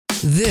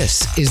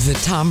This is the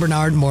Tom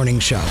Barnard Morning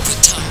Show. The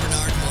Tom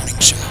Barnard Morning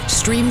Show.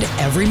 Streamed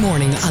every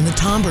morning on the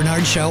Tom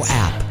Barnard Show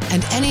app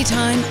and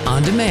anytime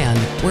on demand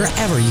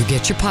wherever you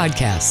get your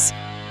podcasts.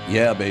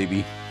 Yeah,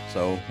 baby.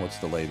 So, what's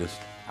the latest?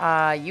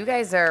 You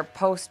guys are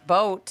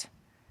post-boat.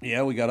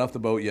 Yeah, we got off the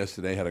boat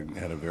yesterday. Had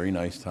a very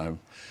nice time.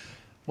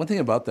 One thing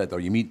about that, though,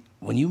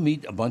 when you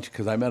meet a bunch,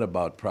 because I met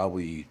about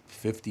probably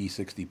 50,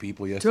 60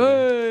 people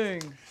yesterday.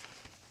 Dang.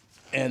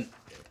 And,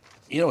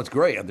 it's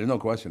great. There's no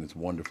question. It's a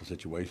wonderful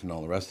situation,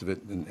 all the rest of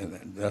it.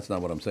 And that's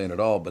not what I'm saying at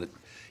all. But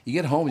you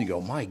get home and you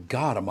go, my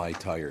God, am I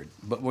tired.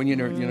 But when you're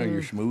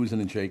schmoozing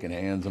and shaking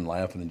hands and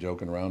laughing and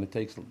joking around,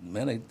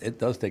 it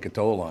does take a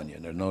toll on you.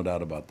 There's no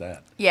doubt about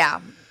that.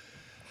 Yeah.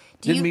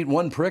 Didn't meet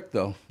one prick,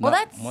 though. Well,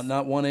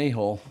 not one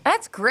a-hole.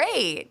 That's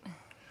great.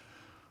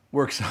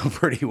 Works out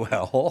pretty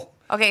well.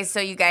 Okay, so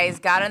you guys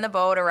got on the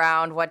boat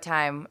around what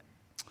time?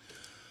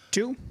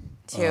 2?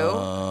 2?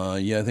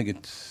 Yeah, I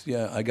think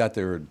I got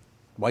there.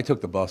 Well, I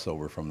took the bus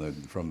over from the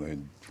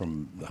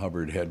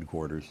Hubbard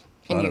headquarters.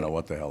 So I don't know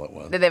what the hell it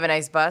was. Did they have a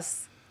nice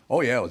bus?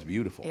 Oh yeah, it was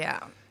beautiful. Yeah.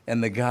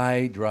 And the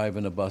guy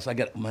driving the bus,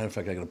 matter of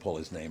fact, I got to pull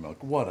his name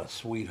out. What a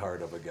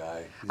sweetheart of a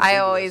guy.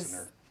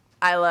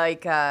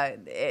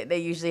 They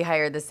usually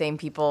hire the same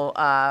people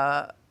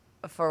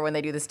for when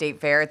they do the state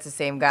fair. It's the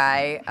same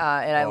guy,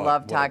 and I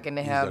love talking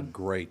to him. He's a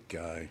great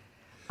guy.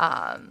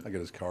 I got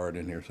his card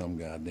in here some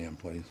goddamn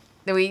place.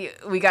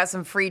 We got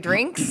some free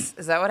drinks.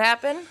 Is that what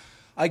happened?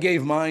 I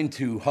gave mine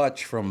to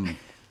Hutch from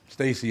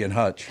Stacy and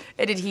Hutch.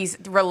 Did he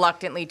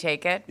reluctantly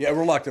take it? Yeah,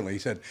 reluctantly. He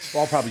said,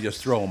 well, I'll probably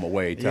just throw them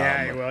away, Tom.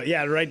 Yeah,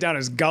 well, right down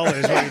his gullet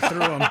is where he threw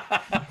them.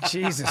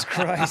 Jesus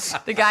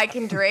Christ. The guy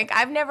can drink?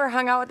 I've never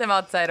hung out with him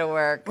outside of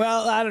work.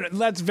 Well, I don't know.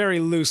 That's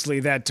very loosely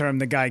that term,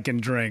 the guy can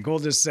drink. We'll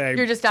just say.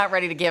 You're just not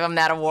ready to give him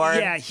that award?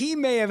 Yeah, he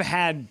may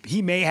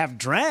have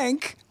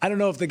drank. I don't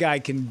know if the guy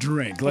can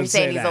drink. You're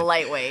saying he's a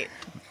lightweight.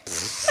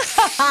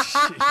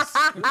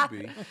 Jeez, could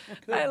be.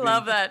 I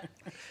love that.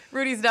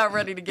 Rudy's not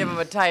ready to give him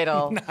a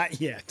title. Not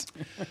yet.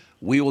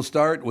 We will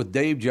start with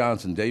Dave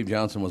Johnson. Dave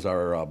Johnson was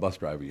our bus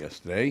driver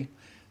yesterday.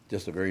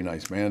 Just a very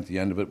nice man. At the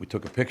end of it, we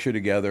took a picture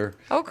together.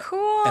 Oh,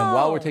 cool. And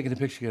while we're taking the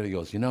picture together, he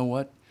goes, you know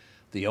what?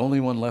 The only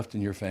one left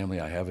in your family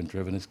I haven't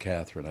driven is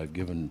Catherine. I've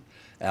given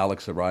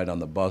Alex a ride on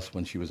the bus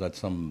when she was at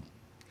some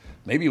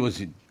wedding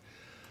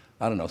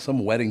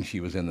she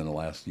was in the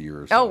last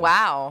year or so. Oh,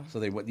 wow. So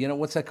they,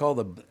 what's that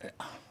called?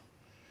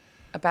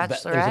 A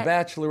bachelorette? There's a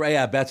bachelorette.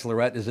 Yeah,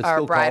 bachelorette. Is it still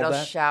called that? Or bridal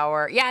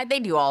shower. Yeah,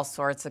 they do all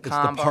sorts of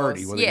combos. It's the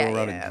party where they go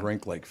around and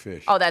drink like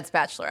fish. Oh, that's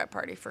bachelorette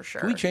party for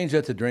sure. Can we change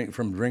that to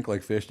from drink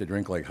like fish to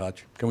drink like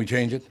Hutch? Can we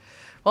change it?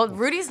 Well,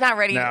 Rudy's not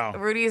ready. No.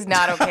 Rudy's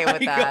not okay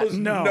with that. goes,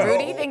 no.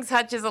 Rudy thinks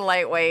Hutch is a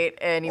lightweight,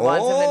 and he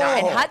wants him to know.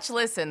 And Hutch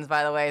listens,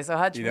 by the way. So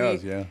Hutch, he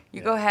does, yeah.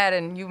 You go ahead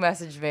and you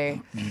message me.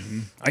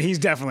 Mm-hmm. He's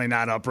definitely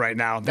not up right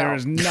now. There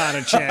is not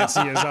a chance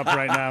he is up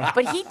right now.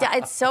 But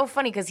it's so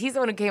funny because he's the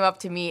one who came up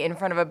to me in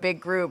front of a big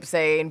group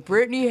saying,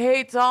 Brittany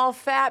hates all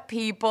fat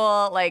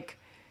people. Like,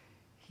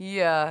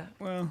 yeah.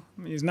 Well,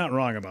 he's not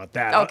wrong about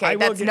that. Okay,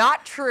 that's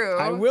not true.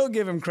 I will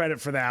give him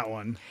credit for that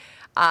one.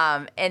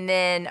 And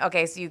then,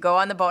 so you go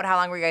on the boat. How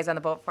long were you guys on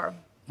the boat for?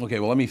 Okay,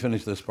 well, let me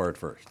finish this part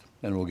first,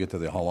 and we'll get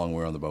to how long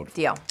we're on the boat for.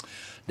 Deal.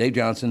 Dave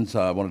Johnson,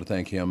 I wanted to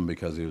thank him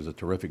because he was a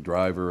terrific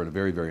driver and a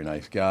very, very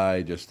nice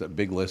guy, just a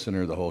big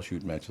listener, the whole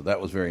shoot match. So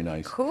that was very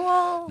nice.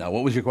 Cool. Now,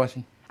 what was your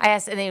question? I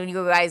asked, and then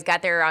you guys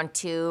got there around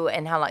 2,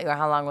 and how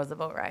long was the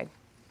boat ride?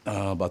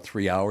 About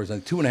 3 hours,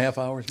 2.5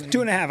 hours, maybe?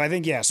 2.5, I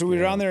think, yeah. So we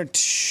were on there at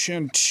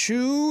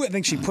 2. I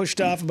think she pushed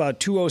off about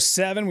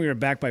 2:07. We were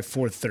back by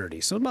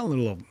 4:30. So about a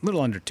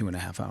little under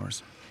 2.5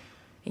 hours.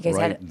 You guys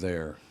right had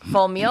there.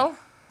 Full meal?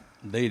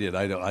 They did.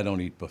 I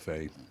don't eat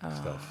buffet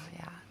stuff.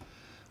 Yeah.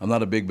 I'm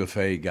not a big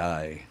buffet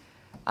guy.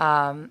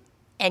 And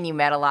you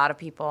met a lot of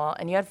people,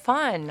 and you had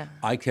fun.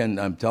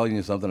 I'm telling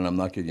you something, and I'm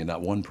not kidding you, not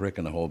one prick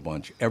in the whole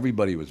bunch.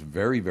 Everybody was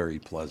very, very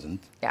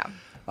pleasant. Yeah.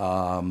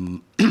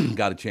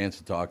 Got a chance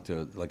to talk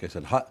to, like I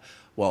said,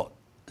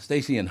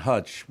 Stacy and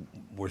Hutch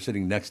were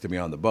sitting next to me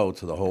on the boat,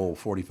 so the whole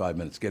 45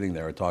 minutes getting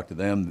there, I talked to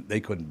them. They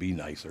couldn't be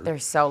nicer. They're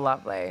so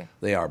lovely.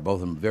 They are, both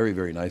of them very,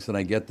 very nice. And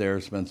I get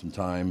there, spend some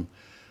time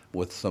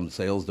with some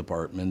sales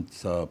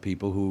department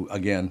people who,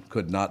 again,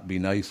 could not be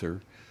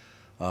nicer.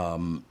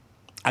 I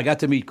got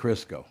to meet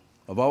Crisco.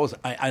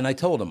 I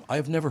told him,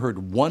 I've never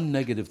heard one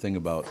negative thing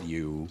about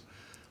you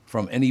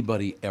from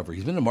anybody ever.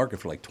 He's been in the market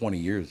for like 20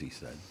 years, he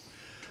said.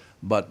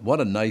 But what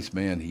a nice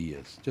man he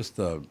is. Just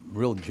a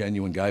real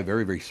genuine guy,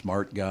 very, very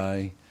smart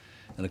guy.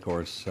 And, of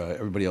course,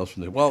 everybody else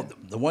from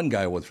the one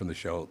guy was from the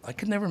show. I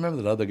could never remember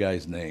that other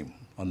guy's name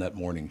on that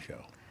morning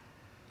show.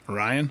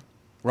 Ryan,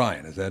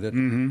 is that it?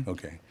 Mm-hmm.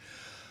 Okay.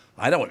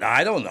 I don't know.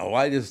 I don't know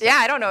his name.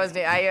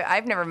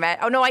 I've never met.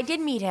 Oh, no, I did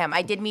meet him.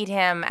 I did meet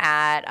him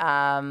at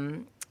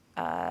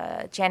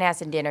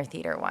Chanhassen Dinner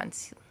Theater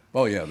once.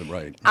 Oh, yeah,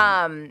 right.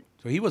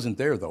 So he wasn't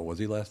there, though, was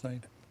he, last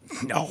night?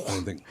 No, I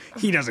don't think.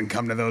 he doesn't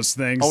come to those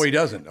things. Oh, he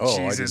doesn't. Oh,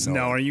 I Jesus, didn't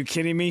know no. that. Are you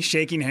kidding me?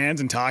 Shaking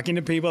hands and talking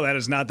to people? That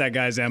is not that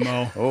guy's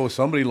MO. Oh,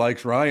 somebody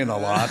likes Ryan a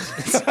lot.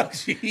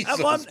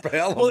 Jesus,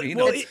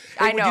 Palomino.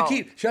 I know. Would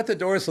you shut the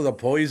door so the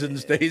poison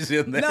stays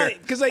in there? No,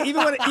 because like,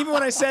 even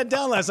when I sat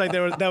down last night,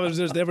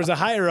 there was a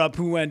higher up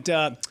who went,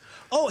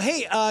 "Oh,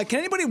 hey, can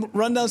anybody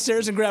run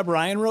downstairs and grab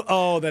Ryan?"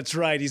 Oh, that's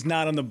right. He's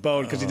not on the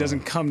boat because he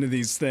doesn't come to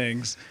these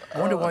things. I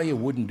wonder why you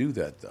wouldn't do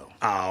that, though.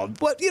 Oh,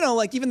 but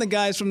like even the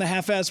guys from the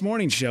Half-Ass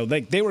Morning Show,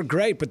 they were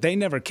great, but they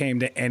never came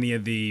to any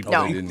of the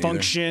No. They didn't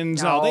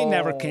functions. either. No, they No.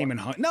 never came and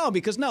hung. No,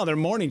 because they're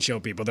morning show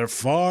people. They're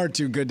far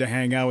too good to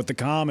hang out with the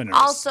commoners.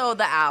 Also,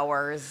 the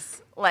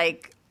hours.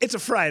 Like, It's a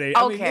Friday. okay,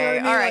 I mean, you know what I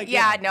mean? all right. Like,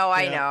 Yeah, no,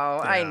 I yeah, know.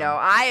 I yeah. know.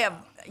 I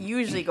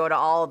usually go to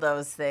all of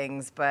those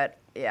things, but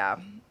yeah.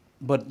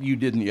 But you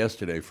didn't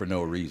yesterday for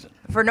no reason.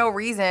 For no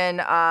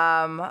reason.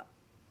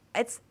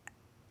 It's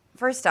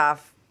first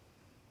off,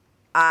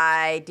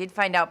 I did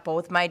find out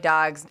both my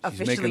dogs She's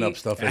officially making up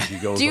stuff as she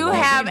goes do along.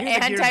 have I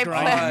have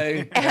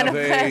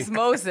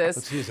anaplasmosis.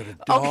 Let's see, is it a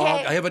dog?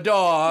 Okay. I have a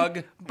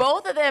dog.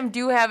 Both of them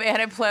do have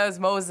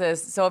anaplasmosis.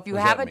 So if you What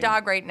does have that a mean?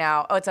 dog right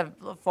now, it's a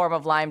form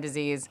of Lyme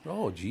disease,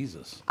 Oh,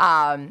 Jesus.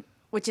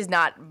 which is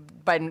not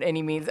by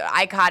any means.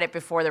 I caught it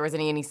before there was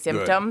any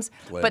symptoms.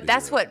 Glad But to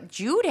that's hear it. what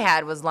Jude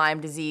had was Lyme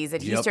disease,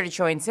 and he Yep. started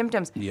showing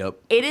symptoms. Yep.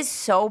 It is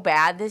so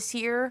bad this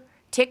year.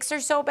 Ticks are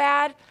so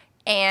bad,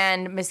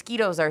 and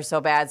mosquitoes are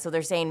so bad. So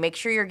they're saying make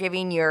sure you're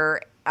giving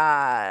your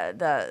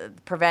the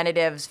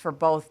preventatives for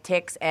both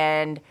ticks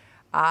and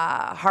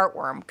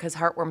heartworm, because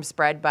heartworm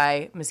spread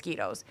by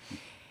mosquitoes.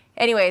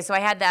 Anyway, so I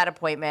had that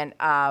appointment,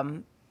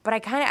 but I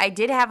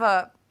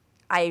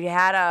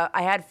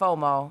had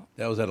FOMO.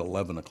 That was at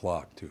 11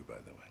 o'clock, too, by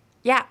the way.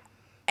 Yeah.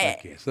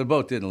 Okay, so the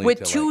boat didn't leave With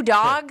till two like,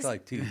 dogs?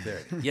 like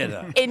 2:30. Yeah,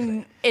 no.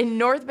 In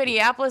North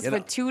Minneapolis You know,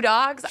 with two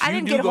dogs, I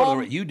didn't get go to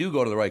home. you do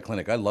go to the right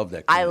clinic. I love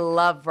that I clinic.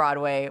 love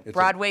Broadway.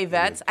 Broadway it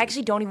Vets. is I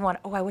actually don't even want.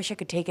 Oh, I wish I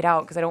could take it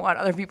out because I don't want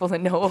other people to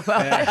know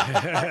about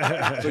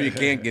it. So you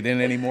can't get in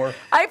anymore?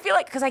 I feel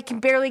like because I can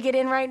barely get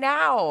in right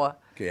now.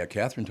 Okay, yeah,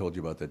 Catherine told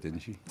you about that,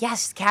 didn't she?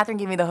 Yes, Catherine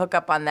gave me the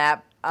hookup on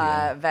that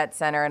vet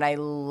center, and I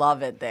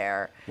love it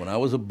there. When I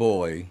was a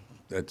boy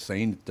at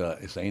St.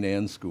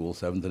 Anne's School,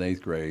 7th and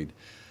 8th grade,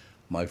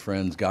 my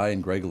friends Guy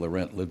and Greg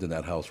Laurent lived in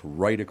that house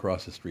right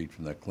across the street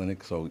from that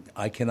clinic. So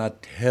I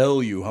cannot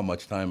tell you how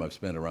much time I've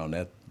spent around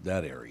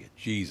that area.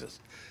 Jesus.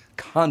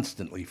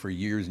 Constantly for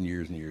years and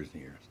years and years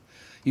and years.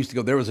 Used to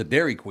go, there was a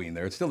Dairy Queen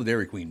there. It's still a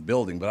Dairy Queen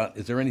building, but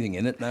is there anything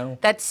in it now?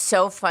 That's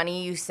so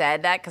funny you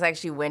said that because I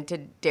actually went to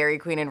Dairy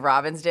Queen in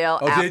Robbinsdale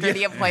Oh, did after you?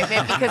 the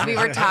appointment because we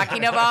were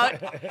talking about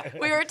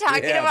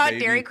Yeah, about baby.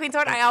 Dairy Queen. So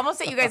I almost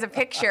sent you guys a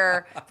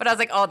picture, but I was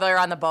like, oh, they're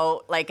on the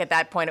boat. Like at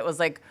that point, it was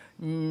like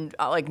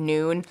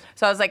noon.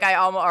 So I was like,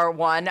 or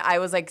one. I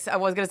was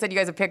gonna send you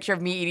guys a picture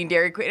of me eating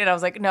Dairy Queen, and I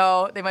was like,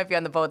 no, they might be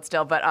on the boat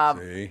still. But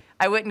See?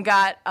 I went and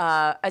got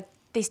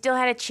They still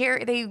had a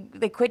cherry.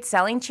 They quit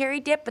selling cherry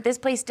dip, but this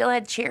place still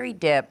had cherry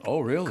dip. Oh,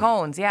 really?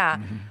 Cones, yeah,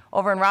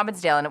 over in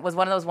Robbinsdale, and it was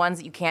one of those ones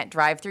that you can't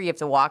drive through. You have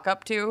to walk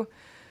up to.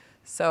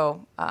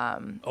 So,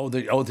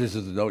 This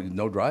is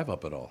no drive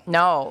up at all.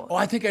 no. Oh,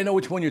 I think I know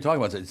which one you're talking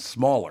about. It's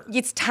smaller.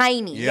 It's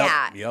tiny, Yep,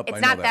 yeah. yep, It's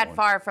I know not that that one.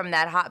 far from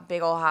that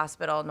big old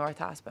hospital, North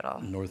Hospital.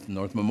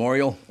 North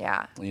Memorial?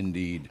 Yeah.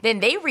 Indeed. Then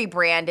they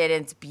rebranded,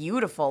 and it's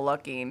beautiful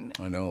looking.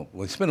 I know.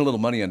 Well, they spent a little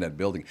money on that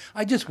building.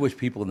 I just wish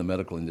people in the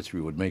medical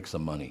industry would make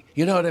some money.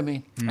 You know what I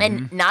mean?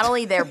 And not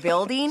only their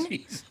building,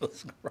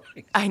 Jesus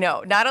Christ. I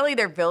know, not only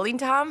their building,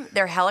 Tom,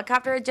 their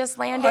helicopter had just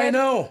landed. I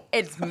know.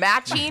 It's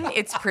matching,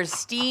 it's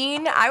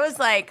pristine. I was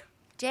like,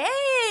 dang,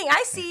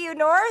 I see you,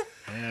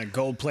 North. Yeah,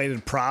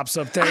 gold-plated props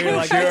up there. You're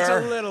like, that's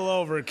a little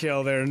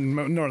overkill there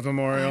in North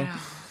Memorial.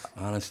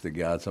 Honest to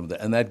God, some of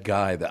that. And that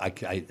guy,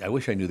 I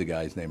wish I knew the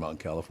guy's name out in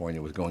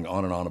California, was going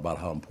on and on about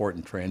how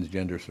important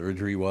transgender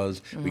surgery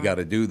was. We got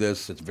to do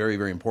this. It's very,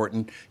 very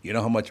important. You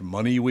know how much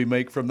money we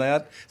make from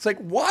that? It's like,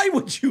 why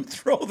would you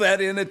throw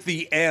that in at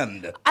the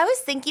end? I was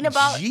thinking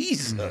about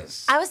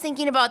Jesus. I was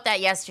thinking about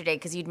that yesterday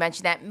because you'd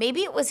mentioned that.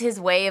 Maybe it was his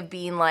way of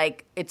being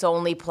like, it's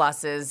only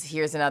pluses.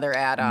 Here's another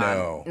add-on.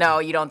 No. No,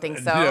 you don't think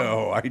so?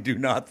 No, I do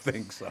not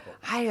think so.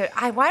 Why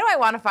do I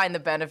want to find the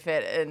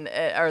benefit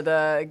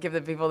or give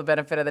the people the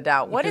benefit of the doubt?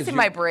 What is in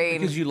my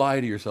brain? Because you lie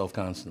to yourself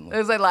constantly.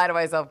 As I lie to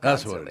myself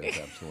That's constantly. what it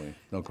is, absolutely.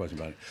 No question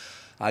about it.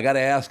 I got to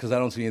ask, because I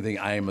don't see anything,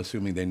 I am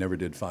assuming they never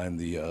did find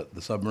the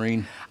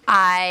submarine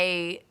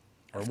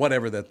or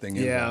whatever that thing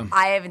is. Yeah.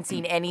 I haven't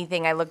seen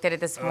anything. I looked at it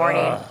this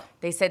morning.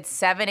 They said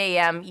 7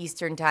 a.m.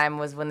 Eastern time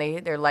was when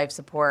their life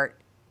support,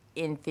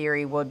 in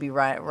theory, would be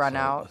run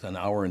out. It's an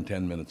hour and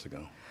 10 minutes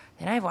ago.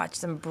 And I watched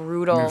some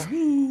brutal.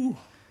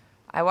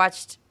 I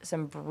watched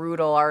some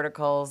brutal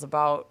articles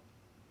about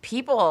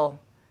people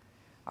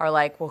are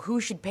like, well,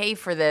 who should pay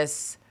for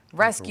this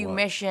rescue what?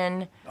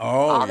 mission? Oh,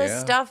 all this yeah,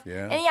 stuff.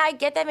 yeah. And yeah, I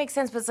get that makes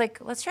sense, but it's like,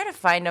 let's try to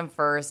find them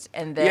first,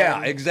 and then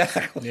Yeah,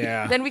 exactly.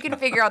 Yeah. then we can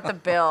figure out the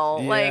bill.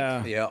 Yeah.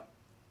 Like, Yeah.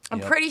 I'm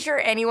Yep. pretty sure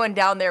anyone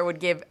down there would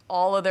give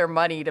all of their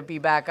money to be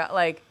back up.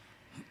 Like,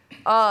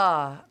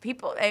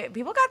 people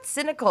got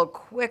cynical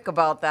quick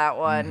about that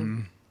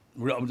one.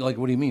 Like,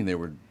 what do you mean they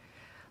were?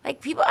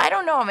 Like people, I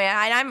don't know,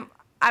 man.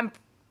 I'm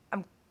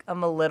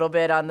a little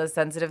bit on the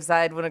sensitive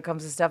side when it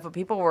comes to stuff, but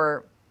people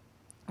were,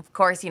 of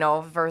course,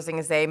 first thing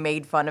to say,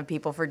 made fun of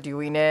people for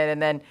doing it,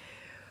 and then,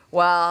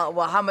 well,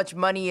 how much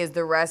money is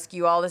the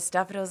rescue? All this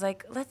stuff, and I was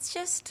like, let's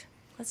just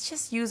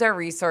use our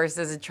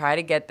resources and try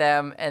to get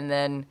them, and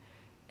then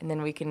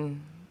we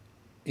can.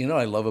 You know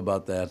what I love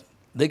about that?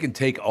 They can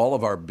take all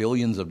of our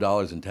billions of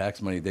dollars in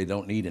tax money they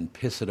don't need and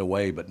piss it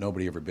away, but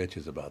nobody ever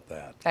bitches about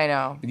that. I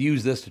know.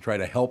 Use this to try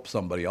to help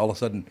somebody. All of a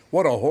sudden,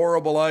 what a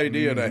horrible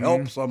idea to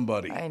help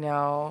somebody. I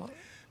know.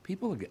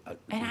 People, you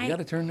got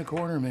to turn the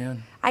corner,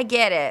 man. I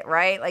get it,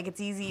 right? Like, it's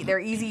easy. They're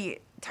easy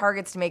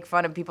targets to make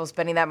fun of people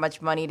spending that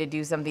much money to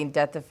do something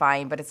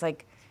death-defying. But it's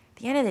like,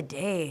 at the end of the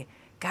day,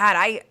 God,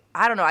 I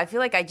don't know. I feel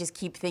like I just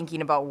keep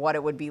thinking about what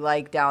it would be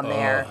like down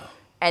there.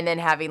 And then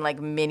having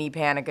like mini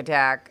panic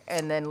attack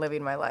and then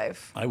living my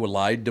life. I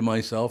lied to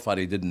myself. I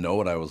didn't know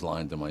what I was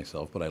lying to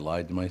myself, but I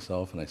lied to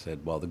myself. And I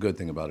said, well, the good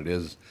thing about it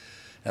is,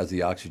 as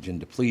the oxygen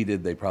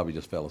depleted, they probably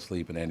just fell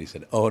asleep. And Andy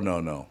said, oh,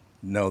 no.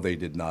 No, they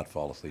did not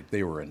fall asleep.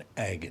 They were in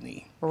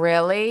agony.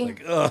 Really?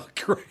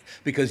 Like, great.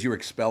 Because you're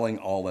expelling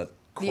all that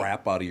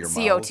crap out of your mouth.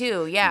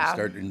 CO2, yeah. You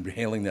start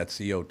inhaling that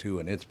CO2,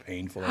 and it's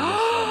painful.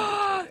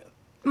 And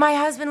My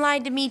husband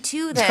lied to me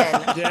too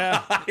then.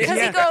 Yeah.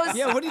 Because he goes,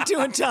 yeah, what are you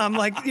doing, Tom?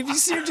 Like, if you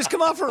see her just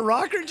come off her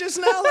rocker just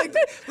now, like,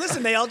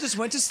 listen, they all just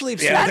went to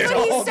sleep. Yeah, that's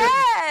what he said.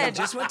 They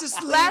just went to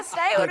sleep. Last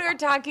night when we were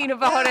talking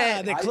about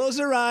it. They closed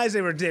their eyes.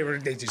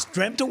 They just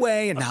dreamt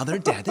away, and now they're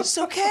dead. It's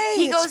okay.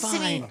 He it's goes to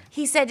fine. me,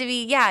 he said to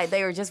me, yeah,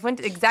 they were just went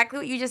to exactly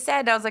what you just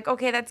said. And I was like,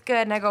 okay, that's good.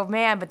 And I go,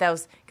 man, but that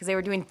was because they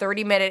were doing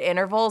 30-minute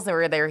intervals. They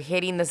were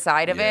hitting the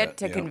side of it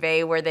to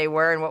convey where they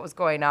were and what was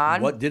going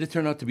on. What did it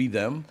turn out to be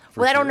them?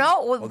 Well, I don't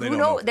know. Well, who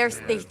knows?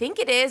 They think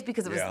it is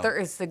because it was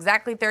it's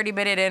exactly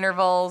 30-minute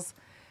intervals.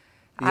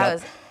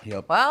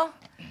 Yep. Well,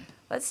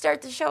 let's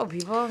start the show,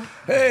 people.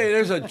 Hey,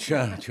 there's a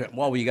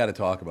well, we got to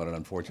talk about it,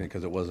 unfortunately,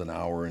 because it was an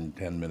hour and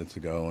 10 minutes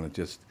ago, and it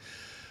just.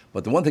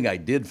 But the one thing I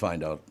did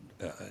find out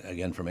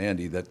again from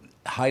Andy, that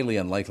highly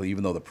unlikely,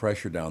 even though the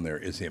pressure down there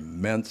is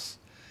immense,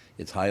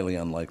 it's highly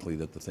unlikely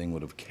that the thing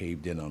would have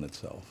caved in on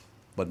itself.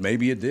 But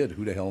maybe it did.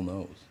 Who the hell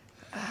knows?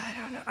 I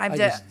don't know. I'm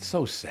just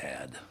so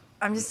sad.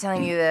 I'm just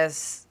telling you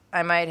this.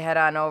 I might head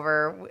on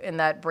over in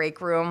that break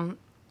room.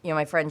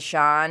 My friend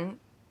Sean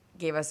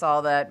gave us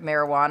all that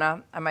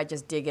marijuana. I might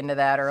just dig into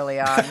that early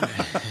on.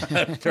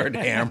 Start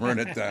hammering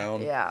it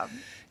down. Yeah.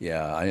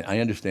 Yeah, I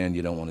understand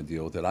you don't want to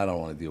deal with it. I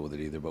don't want to deal with it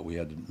either, but we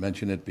had to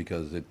mention it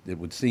because it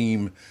would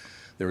seem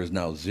there is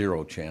now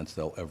zero chance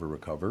they'll ever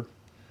recover,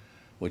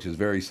 which is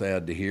very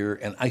sad to hear.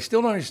 And I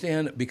still don't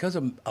understand, because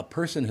a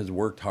person has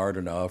worked hard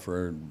enough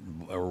or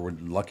were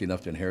lucky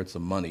enough to inherit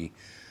some money,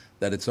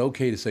 that it's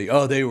okay to say,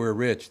 oh, they were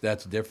rich,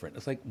 that's different.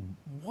 It's like,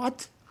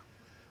 what?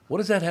 What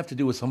does that have to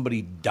do with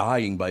somebody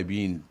dying by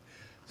being,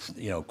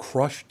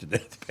 crushed to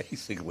death,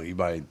 basically,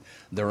 by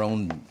their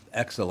own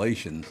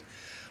exhalations?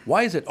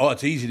 Why is it,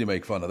 it's easy to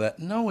make fun of that?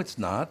 No, it's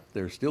not.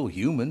 They're still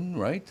human,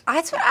 right?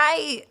 That's what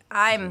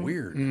I'm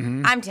weird.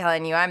 Mm-hmm. I'm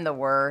telling you, I'm the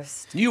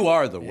worst. You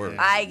are the worst.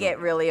 I get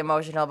really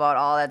emotional about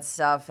all that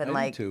stuff. And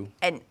I do too.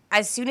 And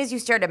as soon as you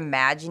start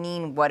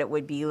imagining what it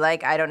would be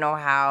like, I don't know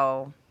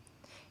how.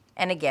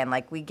 And again,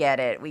 we get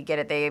it.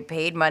 They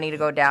paid money to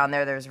go down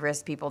there. There's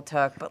risks people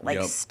took,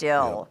 but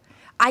still. Yep.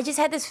 I just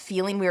had this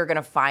feeling we were going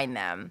to find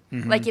them.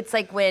 Mm-hmm. It's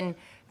like when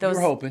those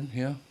you were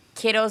hoping,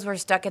 kiddos were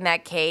stuck in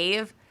that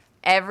cave.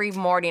 Every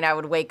morning I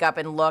would wake up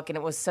and look, and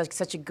it was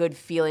such a good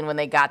feeling when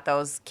they got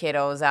those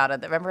kiddos out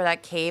of remember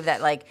that cave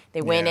that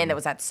they went in? It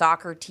was that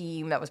soccer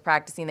team that was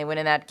practicing. They went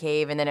in that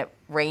cave, and then it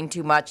rained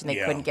too much, and they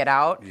couldn't get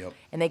out. Yep.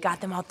 And they got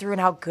them all through,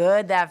 and how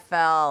good that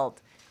felt.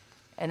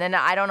 And then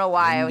I don't know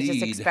why. Indeed. I was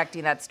just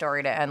expecting that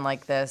story to end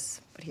like this,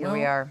 but here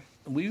we are.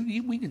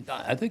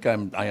 I think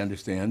I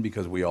understand,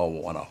 because we all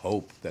want to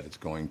hope that it's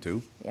going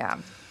to. Yeah.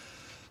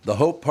 The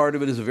hope part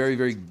of it is a very,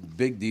 very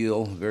big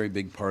deal, very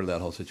big part of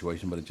that whole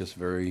situation, but it's just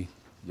very,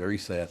 very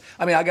sad.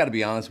 I mean, I got to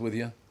be honest with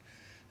you.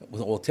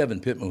 Well, Tevin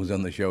Pittman was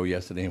on the show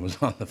yesterday and was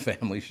on the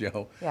family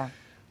show. Yeah.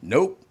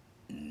 Nope.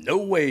 No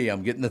way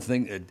I'm getting the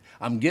thing.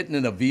 I'm getting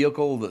in a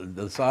vehicle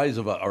the size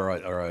of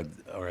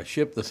a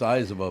ship the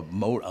size of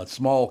a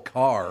small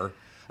car.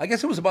 I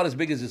guess it was about as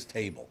big as this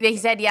table. He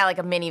said, like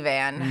a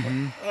minivan.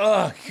 Mm-hmm.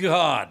 Oh,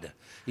 God.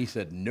 He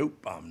said,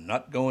 nope, I'm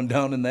not going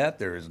down in that.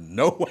 There is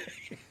no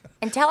way.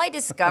 Until I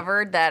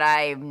discovered that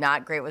I'm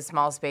not great with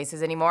small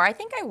spaces anymore, I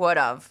think I would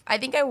have.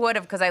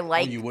 Because I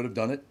like... Oh, you would have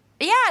done it?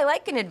 Yeah, I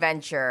like an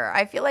adventure.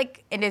 I feel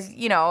like it is,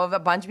 if a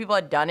bunch of people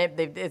had done it,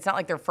 it's not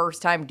like their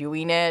first time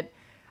doing it.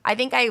 I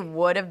think I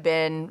would have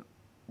been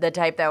the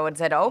type that would have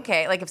said,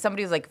 okay, if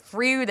somebody was like,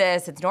 free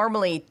this, it's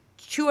normally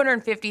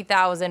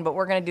 $250,000, but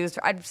we're going to do this.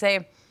 I'd say,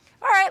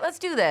 all right, let's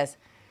do this.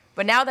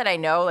 But now that I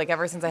know,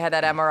 ever since I had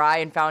that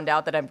MRI and found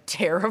out that I'm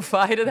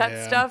terrified of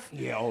that stuff,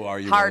 are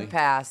you hard really?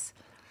 pass.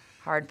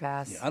 Hard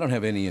pass. I don't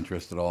have any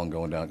interest at all in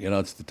going down.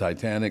 It's the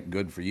Titanic.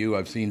 Good for you.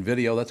 I've seen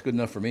video. That's good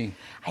enough for me.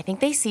 I think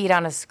they see it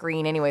on a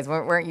screen anyways.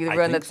 Weren't you the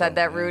one that said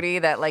that, Rudy?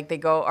 That like they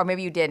go, or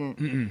maybe you didn't.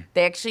 Mm-mm.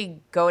 They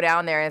actually go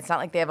down there, and it's not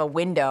like they have a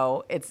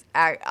window. It's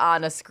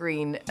on a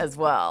screen as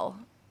well.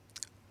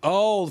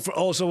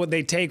 So would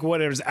they take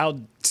whatever's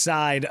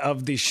outside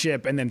of the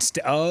ship and then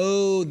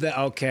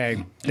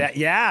okay.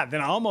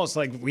 Then almost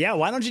like,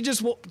 why don't you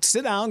just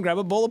sit down, grab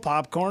a bowl of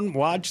popcorn,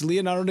 watch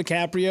Leonardo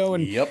DiCaprio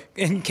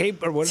and Kate,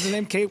 or what is her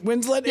name, Kate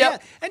Winslet? Yep. Yeah,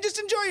 and just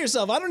enjoy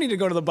yourself. I don't need to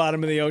go to the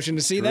bottom of the ocean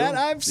to see that.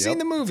 I've seen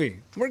the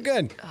movie. We're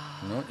good.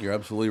 No, you're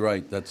absolutely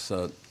right. That's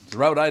the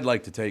route I'd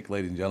like to take,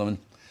 ladies and gentlemen.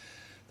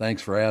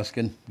 Thanks for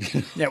asking.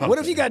 Yeah, what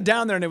if you got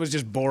down there and it was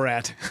just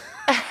Borat?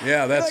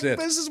 Yeah, that's it.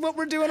 This is what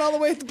we're doing all the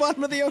way at the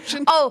bottom of the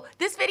ocean? Oh,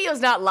 this video's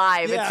not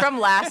live. Yeah. It's from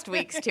last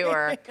week's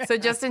tour. So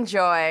just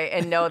enjoy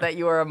and know that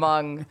you are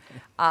among.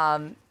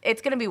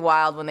 It's going to be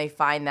wild when they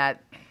find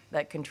that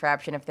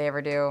contraption, if they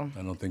ever do.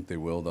 I don't think they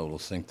will, though. It'll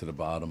sink to the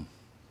bottom.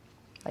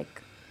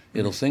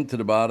 It'll Mm-hmm. sink to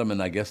the bottom,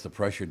 and I guess the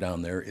pressure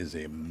down there is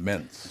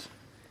immense.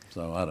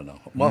 So I don't know.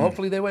 Well,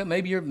 hopefully they will.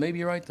 Maybe you're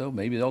right, though.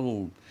 Maybe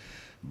they'll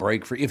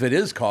break free. If it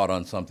is caught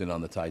on something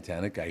on the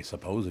Titanic, I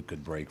suppose it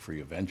could break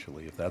free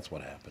eventually, if that's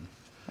what happened.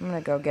 I'm going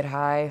to go get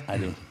high.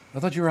 I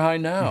thought you were high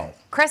now.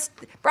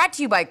 Brought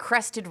to you by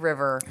Crested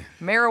River,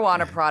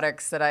 marijuana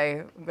products that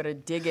I'm going to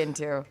dig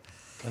into.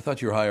 I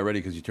thought you were high already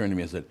because you turned to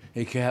me and said,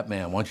 "Hey,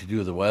 Catman, why don't you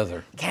do the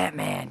weather?"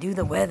 Catman, do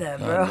the weather,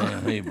 bro.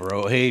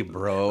 Oh, hey,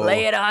 bro.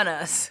 Lay it on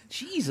us.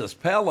 Jesus,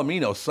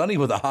 Palomino, sunny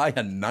with a high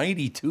of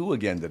 92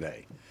 again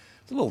today.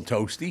 It's a little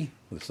toasty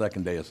for the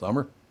second day of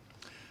summer.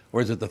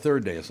 Or is it the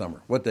third day of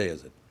summer? What day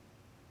is it?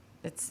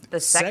 It's the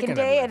second Second,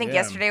 day. I I think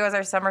believe, yesterday was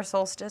our summer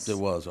solstice. It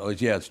was.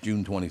 It's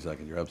June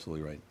 22nd. You're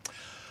absolutely right.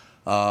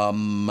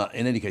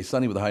 In any case,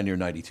 sunny with a high near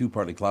 92,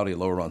 partly cloudy, a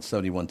low around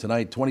 71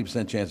 tonight.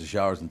 20% chance of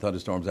showers and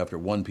thunderstorms after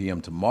 1 p.m.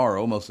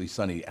 tomorrow. Mostly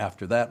sunny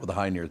after that with a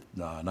high near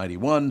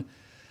 91.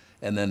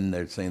 And then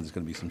they're saying there's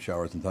going to be some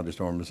showers and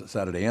thunderstorms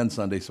Saturday and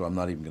Sunday, so I'm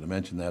not even going to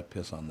mention that.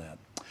 Piss on that.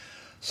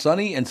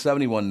 Sunny and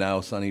 71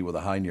 now. Sunny with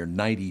a high near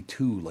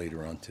 92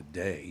 later on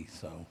today.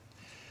 So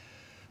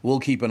we'll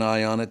keep an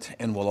eye on it,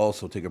 and we'll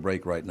also take a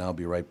break right now.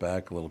 Be right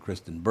back. A little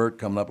Kristyn Burtt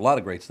coming up. A lot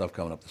of great stuff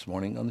coming up this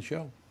morning on the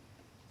show.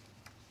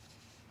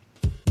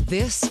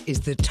 This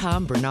is the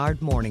Tom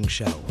Barnard Morning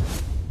Show.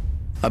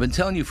 I've been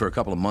telling you for a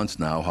couple of months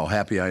now how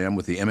happy I am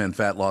with the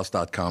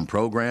mnfatloss.com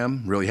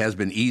program. Really has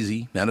been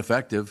easy and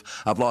effective.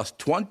 I've lost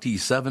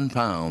 27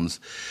 pounds.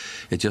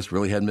 It just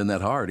really hadn't been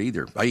that hard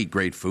either. I eat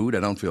great food. I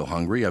don't feel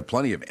hungry. I have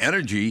plenty of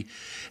energy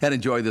and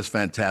enjoy this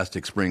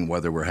fantastic spring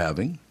weather we're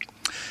having.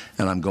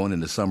 And I'm going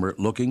into summer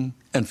looking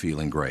and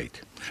feeling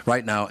great.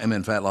 Right now,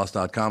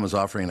 mnfatloss.com is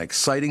offering an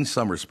exciting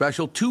summer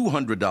special,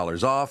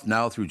 $200 off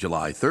now through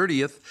July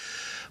 30th.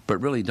 But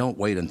really, don't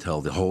wait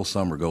until the whole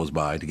summer goes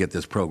by to get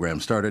this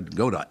program started.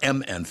 Go to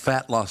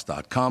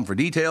mnfatloss.com for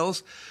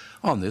details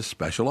on this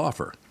special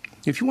offer.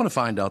 If you want to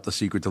find out the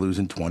secret to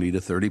losing 20 to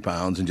 30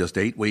 pounds in just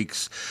 8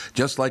 weeks,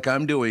 just like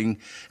I'm doing,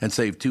 and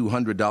save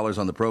 $200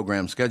 on the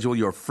program, schedule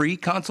your free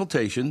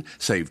consultation,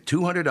 save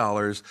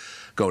 $200,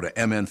 go to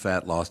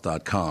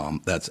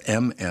mnfatloss.com. That's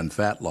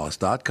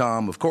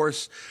mnfatloss.com. Of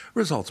course,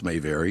 results may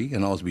vary,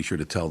 and always be sure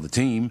to tell the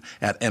team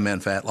at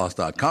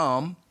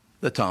mnfatloss.com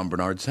that Tom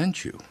Barnard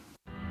sent you.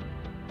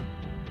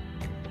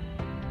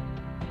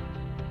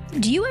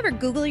 Do you ever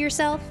Google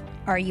yourself?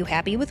 Are you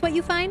happy with what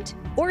you find?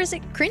 Or is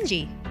it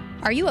cringy?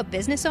 Are you a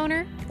business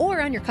owner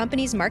or on your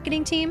company's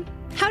marketing team?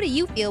 How do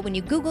you feel when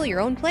you Google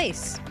your own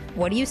place?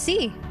 What do you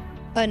see?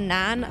 A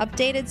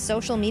non-updated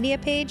social media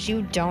page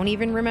you don't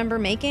even remember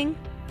making?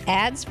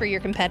 Ads for your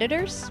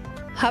competitors?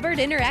 Hubbard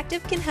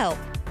Interactive can help.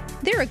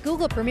 They're a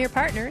Google Premier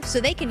partner, so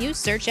they can use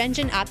search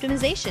engine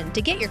optimization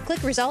to get your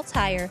click results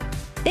higher.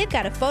 They've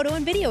got a photo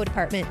and video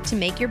department to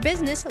make your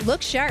business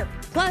look sharp,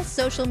 plus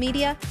social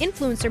media,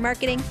 influencer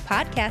marketing,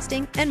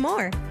 podcasting, and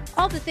more.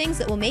 All the things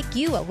that will make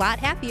you a lot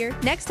happier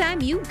next time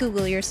you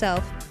Google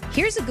yourself.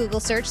 Here's a Google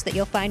search that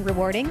you'll find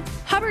rewarding.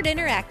 Hubbard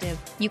Interactive.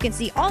 You can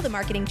see all the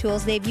marketing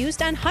tools they've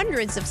used on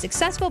hundreds of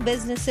successful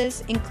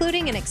businesses,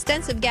 including an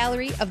extensive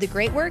gallery of the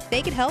great work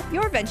they could help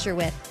your venture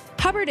with.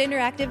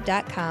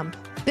 HubbardInteractive.com.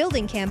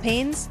 Building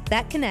campaigns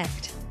that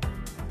connect.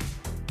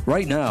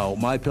 Right now,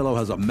 MyPillow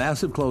has a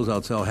massive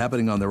closeout sale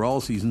happening on their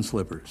all-season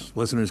slippers.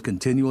 Listeners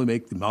continually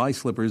make My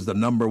Slippers the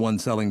 #1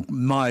 selling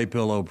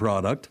MyPillow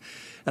product,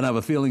 and I have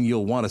a feeling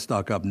you'll want to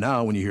stock up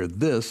now when you hear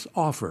this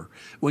offer.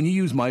 When you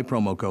use my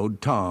promo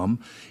code TOM,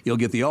 you'll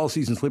get the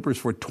all-season slippers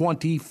for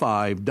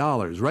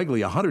 $25,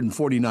 regularly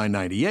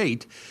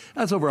 $149.98.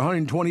 That's over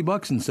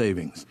 $120 in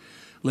savings.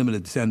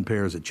 Limited to 10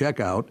 pairs at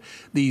checkout.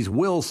 These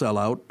will sell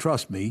out,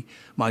 trust me.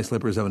 My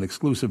slippers have an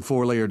exclusive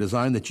 4-layer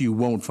design that you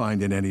won't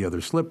find in any other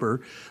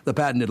slipper. The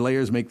patented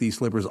layers make these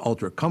slippers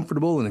ultra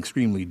comfortable and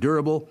extremely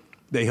durable.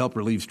 They help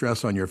relieve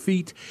stress on your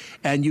feet,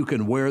 and you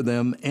can wear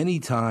them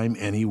anytime,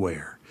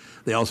 anywhere.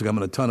 They also come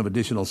in a ton of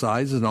additional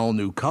sizes and all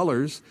new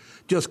colors.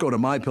 Just go to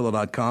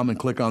MyPillow.com and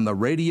click on the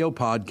Radio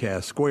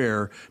Podcast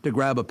Square to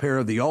grab a pair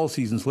of the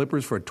all-season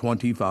slippers for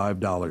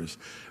 $25.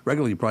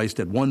 Regularly priced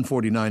at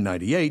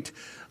 $149.98,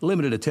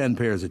 limited to 10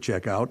 pairs at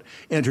checkout.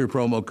 Enter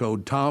promo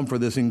code TOM for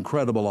this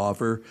incredible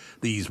offer.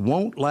 These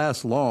won't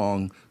last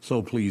long,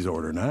 so please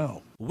order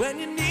now. When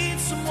you need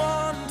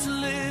someone to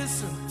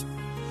listen,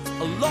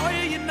 a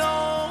lawyer you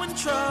know and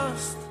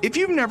trust. If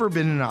you've never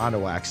been in an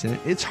auto accident,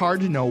 it's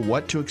hard to know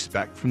what to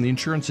expect from the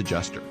insurance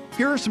adjuster.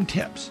 Here are some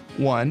tips.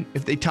 1,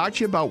 if they talk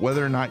to you about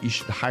whether or not you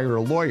should hire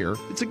a lawyer,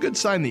 it's a good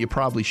sign that you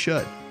probably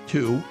should.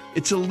 2,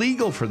 it's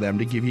illegal for them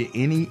to give you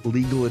any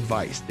legal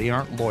advice. They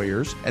aren't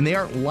lawyers, and they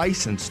aren't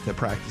licensed to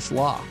practice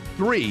law.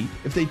 3,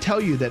 if they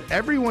tell you that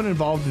everyone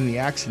involved in the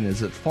accident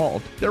is at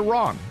fault, they're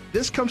wrong.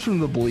 This comes from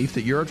the belief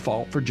that you're at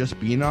fault for just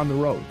being on the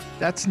road.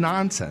 That's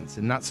nonsense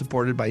and not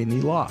supported by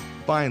any law.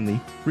 Finally,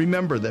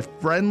 remember that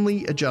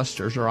friendly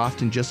adjusters are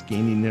often just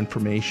gaining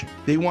information.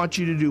 They want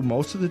you to do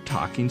most of the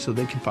talking so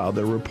they can file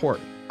their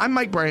report. I'm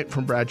Mike Bryant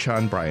from Bradshaw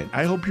 & Bryant.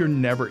 I hope you're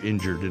never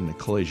injured in a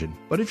collision.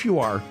 But if you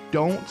are,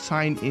 don't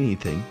sign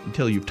anything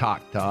until you've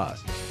talked to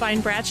us.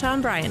 Find Bradshaw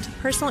 & Bryant,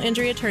 personal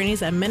injury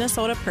attorneys at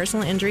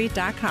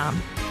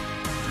minnesotapersonalinjury.com.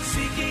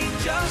 Seeking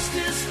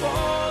justice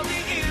for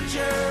the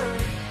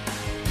injured.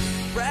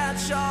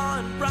 Bradshaw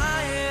and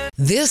Bryant.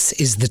 This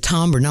is the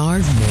Tom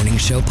Barnard Morning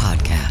Show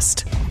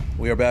podcast.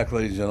 We are back,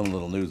 ladies and gentlemen.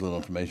 Little news, little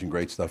information,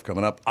 great stuff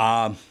coming up.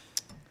 I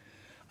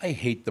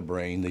hate the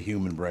brain, the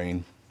human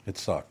brain. It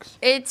sucks.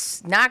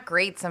 It's not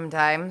great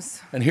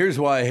sometimes. And here's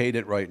why I hate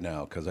it right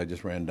now, because I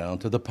just ran down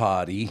to the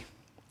potty.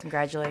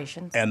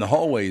 Congratulations. And the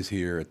hallways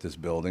here at this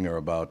building are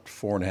about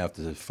 4.5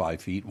 to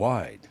 5 feet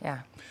wide.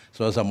 Yeah.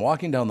 So as I'm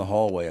walking down the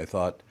hallway, I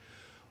thought,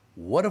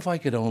 what if I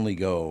could only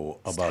go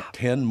about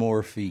 10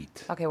 more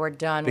feet? Okay, we're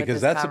done with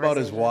Because this that's about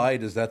as conversation.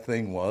 wide as that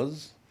thing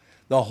was.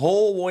 The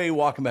whole way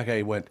walking back,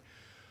 I went,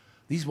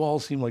 these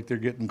walls seem like they're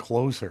getting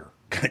closer.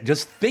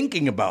 Just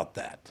thinking about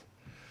that.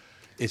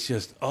 It's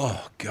just,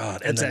 oh,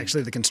 God. It's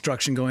actually the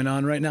construction going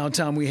on right now,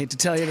 Tom. We hate to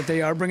tell you that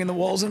they are bringing the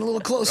walls in a little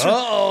closer.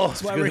 Uh-oh.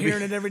 That's why we're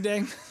hearing it every day.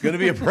 It's going to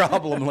be a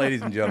problem,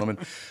 ladies and gentlemen.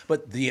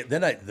 But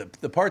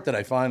the part that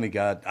I finally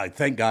got, I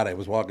thank God I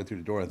was walking through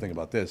the door and thinking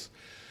about this,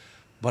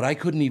 but I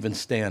couldn't even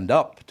stand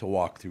up to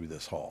walk through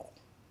this hall.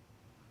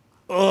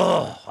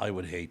 Ugh, I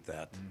would hate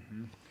that.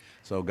 Mm-hmm.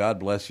 So God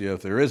bless you.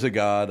 If there is a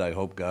God, I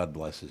hope God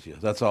blesses you.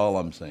 That's all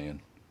I'm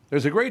saying.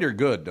 There's a greater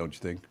good, don't you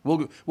think?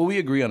 Will we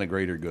agree on a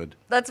greater good?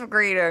 Let's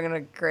agree on a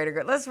greater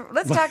good. Let's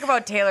talk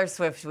about Taylor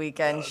Swift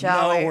weekend,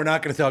 shall we? No, we're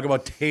not going to talk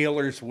about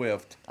Taylor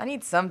Swift. I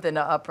need something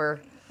to upper.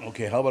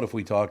 Okay, how about if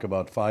we talk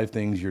about 5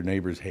 things your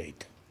neighbors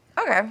hate?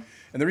 Okay.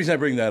 And the reason I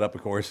bring that up,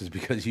 of course, is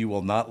because you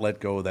will not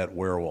let go of that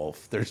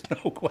werewolf. There's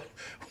no question.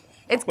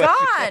 It's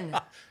gone.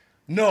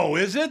 No,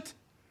 is it?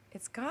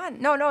 It's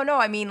gone. No.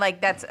 I mean, like,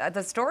 that's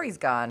the story's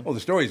gone. Oh, the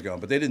story's gone,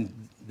 but they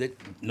didn't.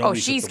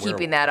 She's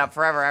keeping that up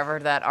forever. Ever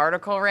that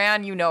article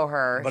ran, you know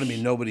her. But I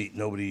mean,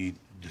 nobody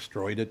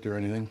destroyed it or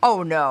anything.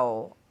 Oh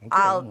no.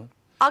 Okay.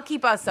 I'll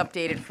keep us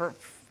updated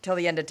till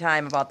the end of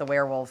time about the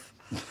werewolf.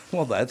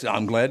 Well,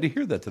 I'm glad to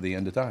hear that to the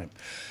end of time.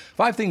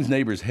 5 things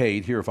neighbors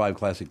hate. Here are 5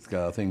 classic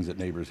things that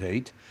neighbors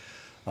hate.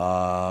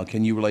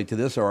 Can you relate to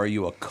this, or are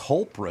you a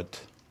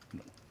culprit?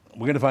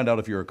 We're going to find out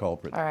if you're a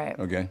culprit. All right.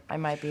 Okay. I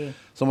might be.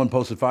 Someone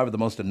posted 5 of the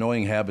most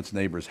annoying habits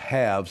neighbors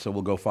have, so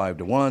we'll go 5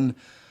 to 1.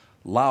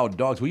 Loud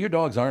dogs. Well, your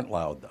dogs aren't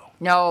loud, though.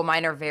 No,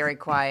 mine are very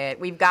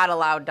quiet. We've got a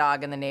loud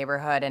dog in the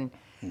neighborhood, and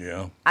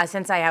yeah.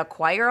 Since I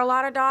acquire a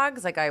lot of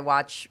dogs, like I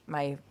watch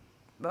a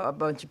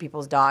bunch of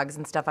people's dogs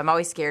and stuff, I'm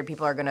always scared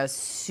people are going to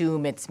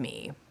assume it's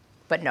me.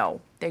 But no,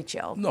 they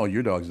chill. No,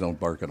 your dogs don't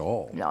bark at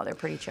all. No, they're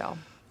pretty chill.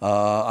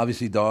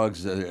 Obviously,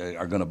 dogs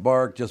are going to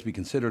bark. Just be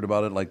considerate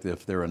about it. Like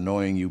if they're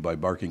annoying you by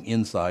barking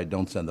inside,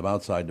 don't send them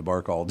outside to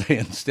bark all day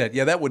instead.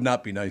 Yeah, that would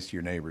not be nice to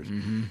your neighbors.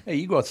 Mm-hmm. Hey,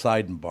 you go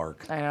outside and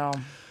bark. I know.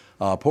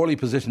 Poorly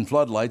positioned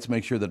floodlights.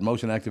 Make sure that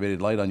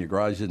motion-activated light on your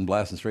garage isn't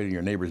blasting straight in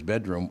your neighbor's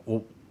bedroom.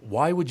 Well,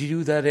 why would you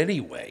do that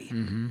anyway?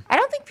 Mm-hmm. I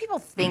don't think people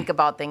think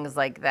about things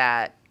like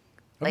that.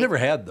 I've never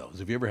had those.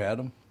 Have you ever had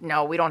them?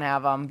 No, we don't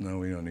have them. No,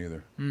 we don't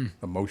either.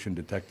 The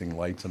motion-detecting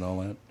lights and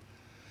all that.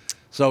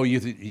 So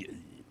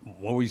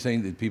what were you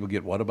saying? Did people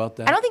get what about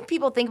that? I don't think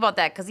people think about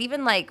that because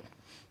even like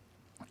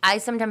I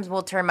sometimes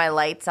will turn my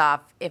lights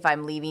off if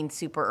I'm leaving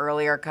super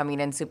early or coming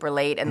in super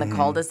late in the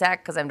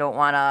cul-de-sac because I don't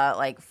want to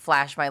like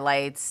flash my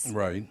lights.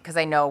 Right. Because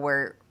I know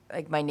where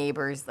like my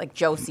neighbor's, like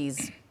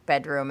Josie's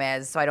bedroom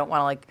is. So I don't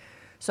want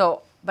to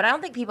but I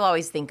don't think people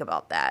always think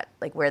about that,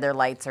 like where their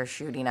lights are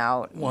shooting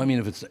out. Well, I mean,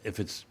 if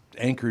it's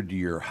anchored to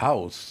your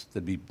house,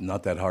 that'd be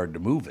not that hard to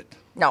move it.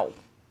 No,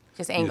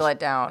 just angle it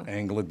down.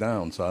 Angle it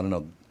down. So I don't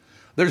know.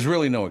 There's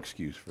really no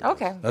excuse for this.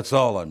 Okay. That's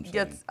all I'm saying.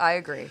 Yes, I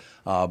agree.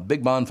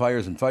 Big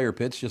bonfires and fire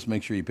pits. Just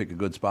make sure you pick a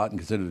good spot and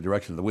consider the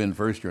direction of the wind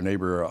first. Your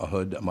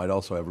neighborhood might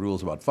also have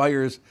rules about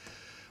fires.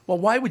 Well,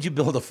 why would you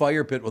build a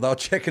fire pit without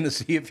checking to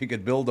see if you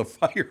could build a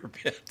fire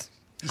pit?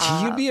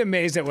 You'd be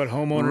amazed at what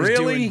homeowners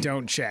do Really? and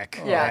don't check.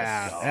 Yes.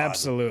 Yeah,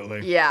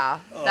 absolutely. Yeah,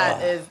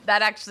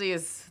 that actually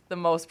is the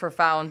most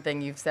profound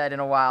thing you've said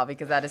in a while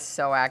because that is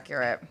so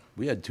accurate.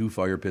 We had 2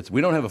 fire pits. We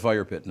don't have a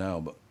fire pit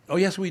now, but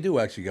yes, we do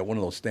actually. Got one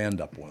of those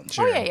stand-up ones.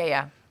 Oh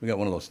yeah. We got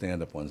one of those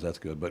stand-up ones. That's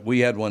good. But we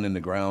had one in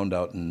the ground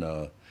out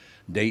in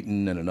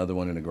Dayton and another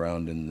one in the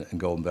ground in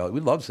Golden Valley.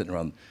 We love sitting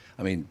around.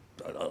 I mean,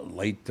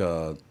 late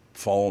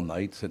fall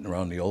night sitting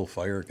around the old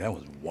fire. That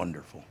was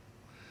wonderful.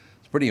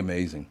 It's pretty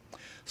amazing.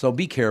 So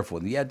be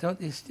careful. Yeah,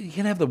 you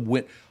can have the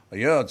wind.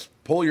 Yeah,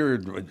 pull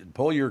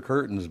your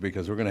curtains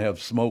because we're going to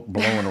have smoke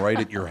blowing right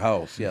at your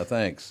house. Yeah,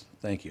 thanks.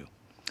 Thank you.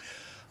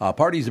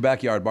 Parties and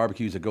backyard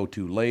barbecues that go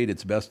too late.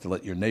 It's best to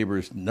let your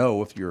neighbors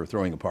know if you're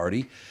throwing a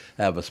party.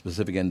 Have a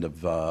specific end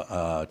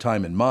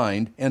time in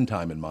mind,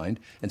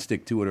 and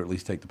stick to it, or at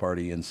least take the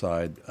party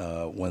inside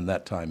when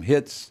that time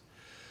hits.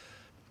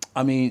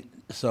 I mean,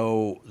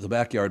 so the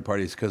backyard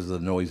party is because of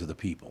the noise of the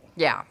people.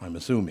 Yeah. I'm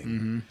assuming.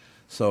 Mm-hmm.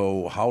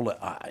 So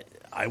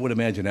I would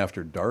imagine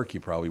after dark you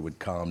probably would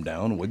calm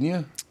down, wouldn't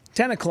you?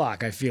 10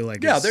 o'clock, I feel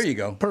like. Yeah, there you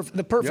go.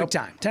 The perfect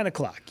time. 10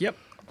 o'clock. Yep.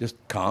 Just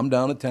calm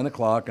down at 10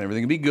 o'clock and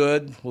everything will be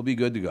good. We'll be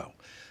good to go.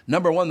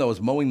 Number 1, though, is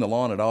mowing the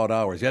lawn at odd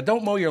hours. Yeah,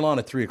 don't mow your lawn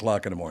at 3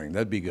 o'clock in the morning.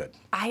 That'd be good.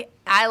 I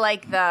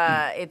like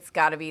it's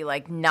got to be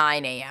like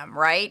 9 a.m.,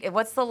 right?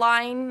 What's the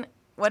line?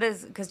 What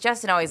is, because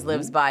Justin always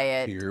lives by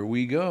it. Here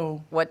we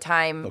go. What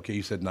time? Okay,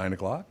 you said 9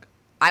 o'clock?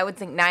 I would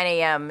think 9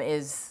 a.m.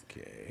 is.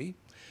 Okay.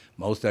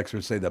 Most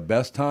experts say the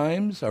best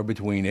times are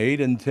between 8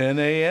 and 10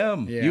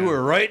 a.m. Yeah. You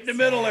were right in the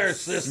middle there,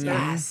 sister.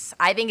 Yes.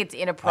 I think it's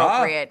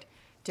inappropriate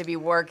to be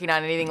working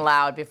on anything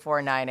loud before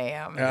 9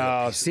 a.m.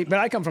 Oh, see, but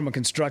I come from a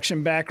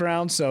construction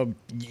background, so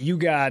you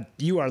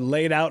are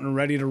laid out and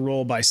ready to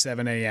roll by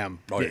 7 a.m.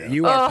 Oh, yeah.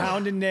 You are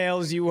pounding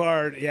nails. You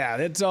are,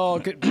 it's all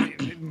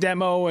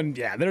demo, and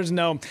there's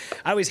no.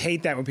 I always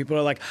hate that when people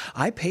are like,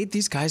 I paid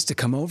these guys to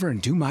come over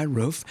and do my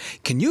roof.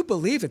 Can you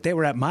believe that they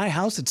were at my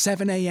house at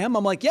 7 a.m.?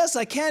 I'm like, yes,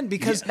 I can,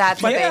 because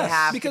that's what they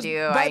have because to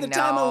do. By the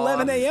time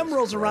 11 a.m.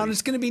 rolls around,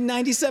 it's going to be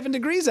 97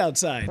 degrees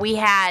outside.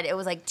 It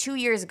was like 2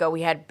 years ago,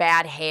 we had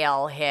bad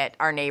hail hit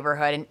our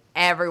neighborhood, and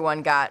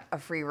everyone got a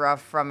free roof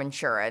from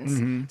insurance.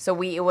 Mm-hmm.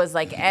 So it was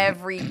like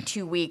every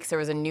 2 weeks there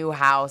was a new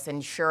house,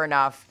 and sure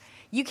enough,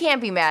 you can't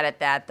be mad at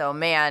that though,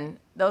 man.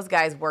 Those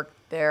guys worked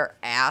their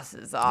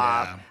asses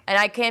off, and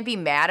I can't be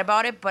mad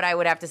about it. But I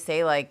would have to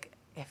say, like,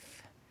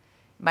 if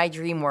my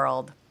dream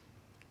world,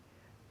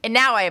 and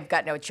now I have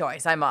got no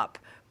choice, I'm up.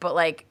 But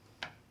like,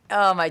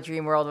 my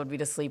dream world would be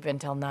to sleep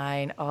until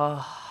 9.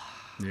 Oh,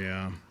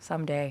 yeah,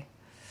 someday.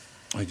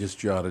 I just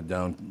jotted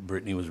down.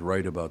 Brittany was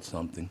right about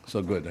something.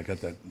 So good. I got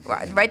that.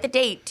 Write the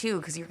date, too,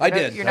 because you're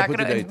not going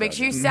to make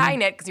sure you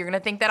sign it because you're going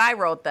to think that I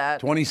wrote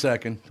that.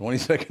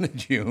 22nd of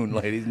June,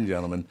 ladies and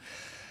gentlemen.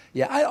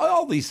 Yeah,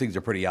 all these things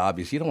are pretty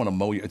obvious. You don't want to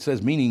mow. It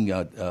says meaning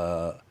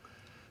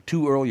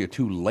too early or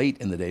too late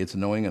in the day. It's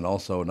annoying and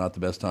also not the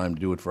best time to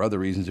do it for other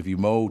reasons. If you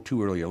mow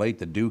too early or late,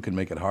 the dew can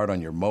make it hard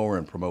on your mower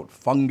and promote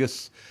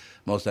fungus.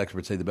 Most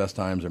experts say the best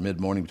times are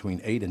mid-morning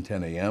between 8 and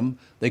 10 a.m.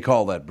 They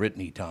call that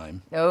Brittany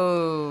time.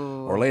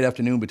 Oh. Or late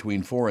afternoon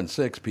between 4 and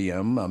 6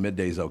 p.m.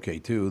 Midday's okay,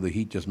 too. The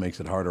heat just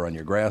makes it harder on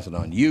your grass and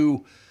on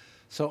you.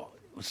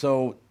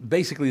 So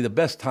basically the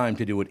best time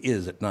to do it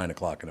is at 9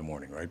 o'clock in the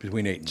morning, right?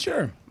 Between 8 and 10.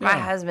 Sure. My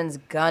husband's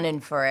gunning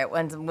for it.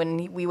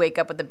 When we wake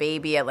up with the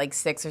baby at like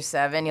 6 or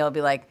 7, he'll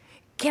be like,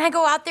 can I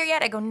go out there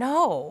yet? I go,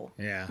 no.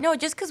 Yeah. No,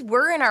 just because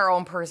we're in our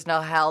own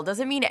personal hell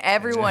doesn't mean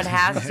everyone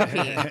has to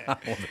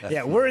be.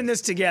 Yeah, we're in this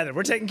together.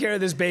 We're taking care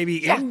of this baby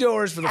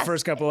indoors for the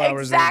first couple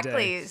hours of the day.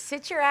 Exactly.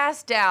 Sit your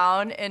ass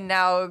down and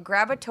now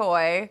grab a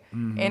toy,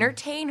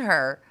 entertain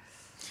her.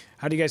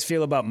 How do you guys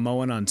feel about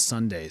mowing on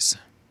Sundays?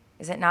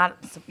 Is it not,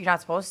 you're not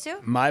supposed to?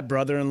 My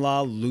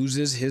brother-in-law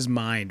loses his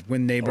mind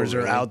when neighbors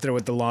are out there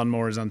with the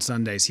lawnmowers on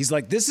Sundays. He's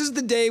like, this is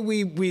the day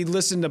we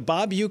listen to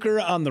Bob Uecker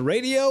on the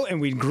radio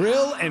and we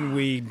grill and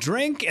we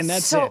drink and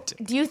that's it.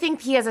 Do you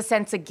think he has a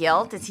sense of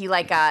guilt? Is he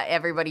like,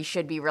 everybody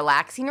should be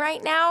relaxing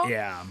right now?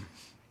 Yeah.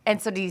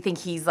 And so do you think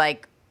he's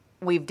like,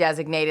 we've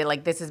designated,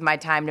 like, this is my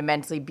time to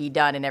mentally be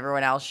done and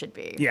everyone else should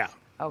be? Yeah.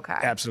 Okay.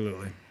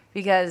 Absolutely.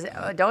 Because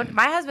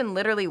my husband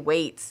literally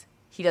waits.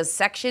 He does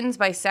sections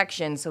by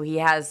section, so he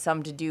has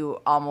some to do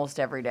almost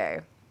every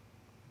day.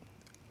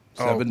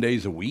 7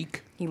 days a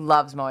week? He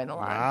loves mowing the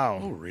lawn. Wow.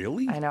 Oh,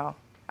 really? I know.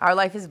 Our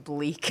life is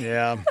bleak.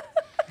 Yeah.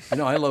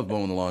 I love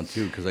mowing the lawn,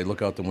 too, because I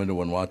look out the window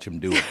and watch him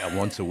do it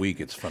once a week.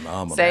 It's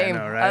phenomenal. Same. I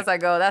know, right? As I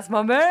go, that's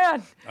my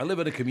man. I live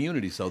in a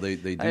community, so they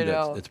do I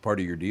know. that. It's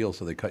part of your deal,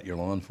 so they cut your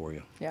lawn for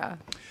you. Yeah.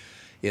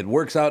 It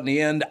works out in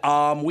the end.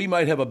 We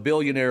might have a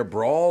billionaire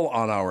brawl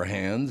on our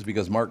hands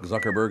because Mark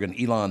Zuckerberg and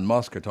Elon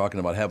Musk are talking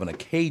about having a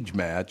cage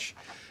match,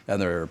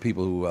 and there are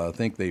people who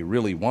think they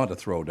really want to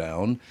throw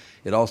down.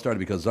 It all started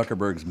because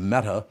Zuckerberg's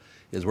Meta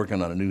is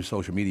working on a new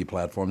social media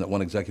platform that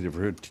one executive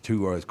referred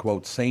to as,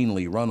 quote,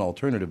 sanely run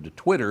alternative to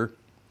Twitter.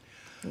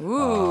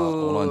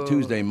 Ooh. On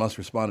Tuesday, Musk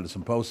responded to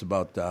some posts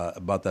about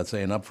that,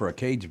 saying up for a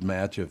cage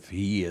match if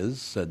he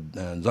is. And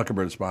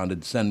Zuckerberg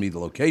responded, send me the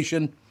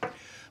location.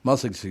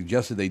 Musk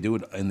suggested they do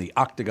it in the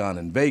Octagon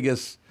in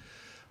Vegas.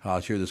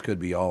 Sure, this could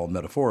be all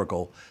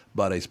metaphorical,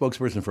 but a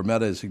spokesperson for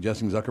Meta is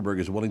suggesting Zuckerberg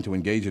is willing to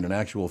engage in an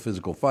actual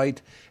physical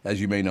fight.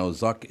 As you may know,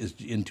 Zuck is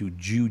into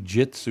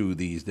jiu-jitsu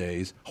these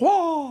days.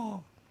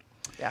 Whoa!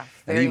 Yeah.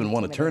 And he even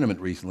won a tournament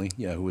recently.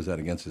 Yeah, who was that,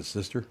 against his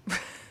sister?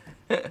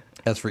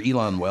 As for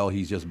Elon, well,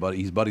 he's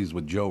buddies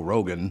with Joe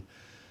Rogan,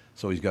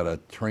 so he's got a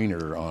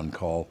trainer on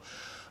call.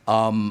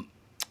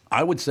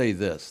 I would say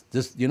this.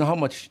 You know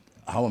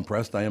how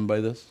impressed I am by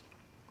this?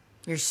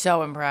 You're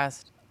so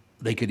impressed.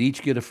 They could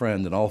each get a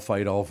friend, and I'll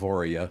fight all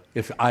four of you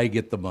if I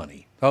get the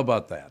money. How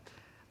about that?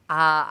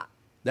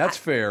 That's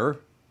fair.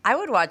 I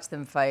would watch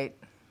them fight.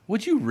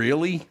 Would you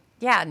really?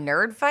 Yeah,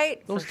 nerd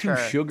fight? Those for two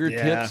sure. sugar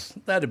Yeah. tits?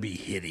 That'd be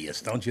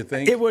hideous, don't you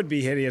think? It would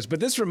be hideous, but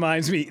this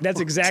reminds me,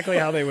 that's exactly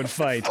how they would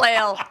fight.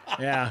 Flail.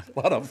 Yeah. A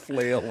lot of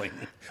flailing.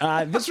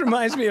 This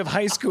reminds me of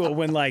high school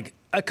when, like,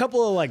 a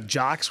couple of, like,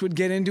 jocks would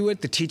get into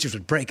it. The teachers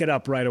would break it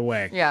up right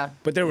away. Yeah.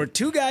 But there were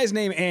two guys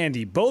named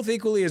Andy, both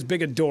equally as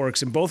big as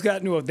dorks, and both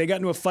got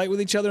into a fight with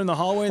each other in the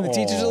hallway, and the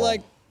teachers are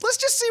like, let's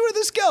just see where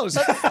this goes.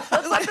 Let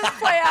this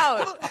play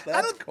out.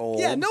 That's cold.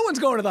 Yeah, no one's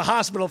going to the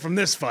hospital from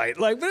this fight.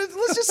 Like, but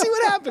let's just see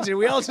what happens here.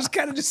 We all just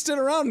kind of just stood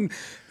around. And,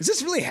 is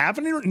this really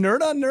happening?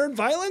 Nerd on nerd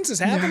violence is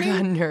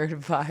happening? Nerd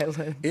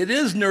violence. It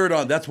is nerd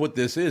on. That's what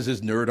this is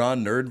nerd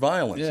on nerd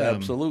violence. Yeah.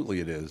 Absolutely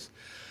it is.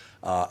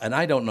 And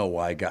I don't know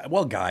why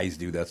guys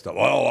do that stuff.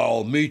 Well,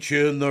 I'll meet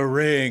you in the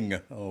ring.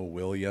 Oh,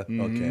 will you?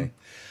 Mm-hmm. Okay.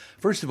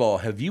 First of all,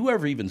 have you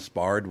ever even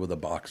sparred with a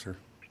boxer?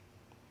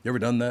 You ever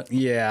done that?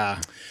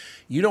 Yeah.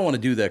 You don't want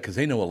to do that because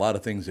they know a lot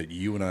of things that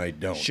you and I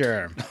don't.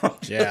 Sure. I'm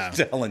just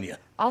telling you.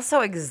 Also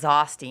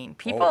exhausting.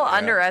 People Oh, yeah.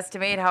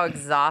 underestimate how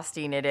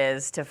exhausting it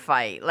is to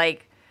fight.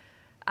 Like,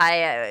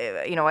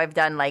 I've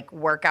done like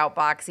workout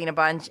boxing a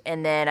bunch,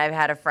 and then I've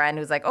had a friend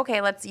who's like, okay,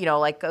 let's,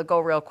 go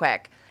real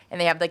quick. And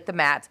they have like the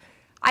mats.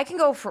 I can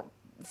go for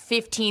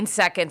 15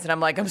 seconds, and I'm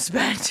like, I'm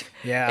spent.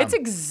 Yeah. It's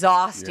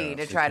exhausting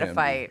to Yes, try it to can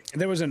fight.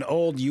 There was an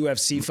old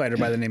UFC fighter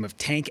by the name of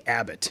Tank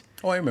Abbott.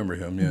 Oh, I remember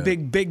him, yeah.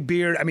 Big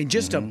beard. I mean,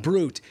 just a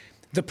brute.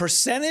 The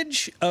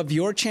percentage of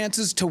your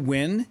chances to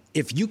win,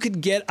 if you could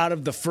get out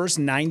of the first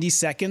 90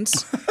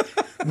 seconds,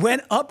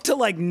 went up to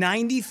like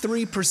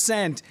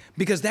 93%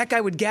 because that guy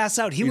would gas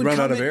out. He would run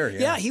come out of in, air,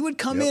 yeah. he would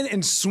come in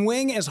and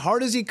swing as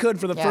hard as he could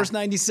for the Yeah. first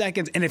 90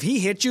 seconds. And if he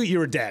hit you, you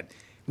were dead.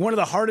 One of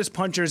the hardest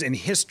punchers in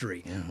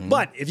history.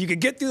 But if you could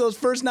get through those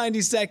first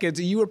 90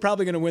 seconds, you were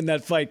probably going to win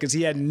that fight because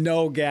he had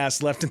no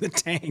gas left in the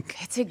tank.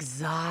 It's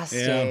exhausting.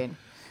 Yeah.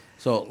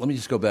 So let me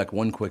just go back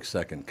one quick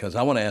second because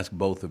I want to ask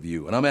both of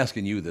you, and I'm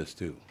asking you this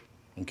too,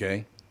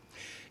 okay?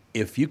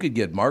 If you could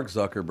get Mark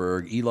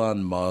Zuckerberg,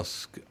 Elon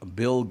Musk,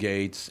 Bill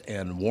Gates,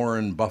 and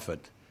Warren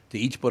Buffett to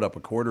each put up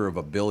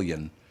 $250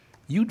 million,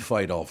 you'd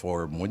fight all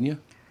four of them, wouldn't you?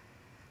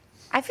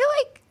 I feel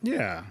like,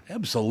 Yeah.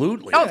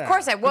 Absolutely. of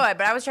course I would,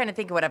 but I was trying to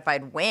think of what if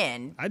I'd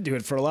win. I'd do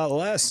it for a lot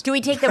less. Do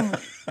we take them?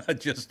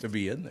 Just to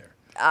be in there.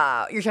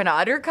 You're trying to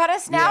undercut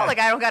us now? Yeah. Like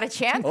I don't got a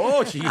chance?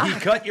 Oh, he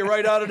cut you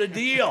right out of the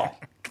deal.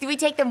 Do we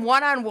take them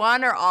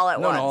one-on-one or all at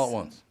No, once? all at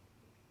once.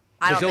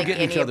 I don't 'Cause they'll think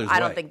get in each other's I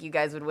don't way. think you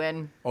guys would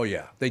win. Oh,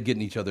 yeah. They'd get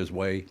in each other's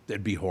way.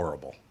 It'd be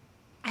horrible.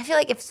 I feel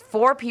like if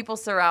 4 people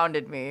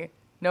surrounded me,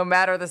 no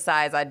matter the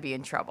size, I'd be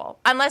in trouble.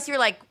 Unless you're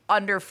like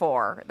under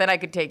 4, then I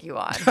could take you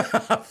on.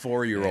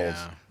 4-year-olds.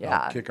 Yeah.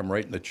 I'll kick them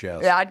right in the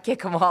chest. Yeah, I'd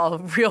kick them all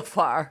real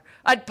far.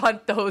 I'd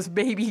punt those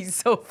babies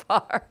so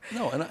far.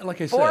 No, and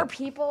like I 4 said,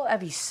 people, that'd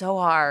be so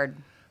hard.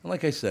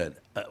 like I said,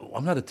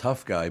 I'm not a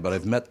tough guy, but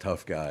I've met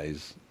tough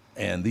guys,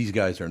 and these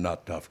guys are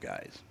not tough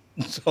guys.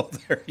 So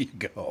there you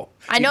go.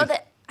 I know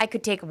that I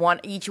could take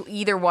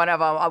either one of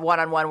them a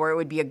one-on-one where it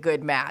would be a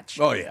good match.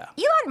 Oh, yeah.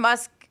 Elon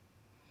Musk,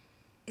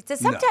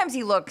 sometimes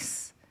he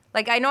looks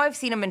like, I know I've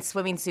seen him in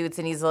swimming suits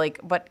and he's like,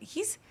 but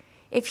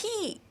if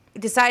he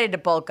decided to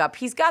bulk up,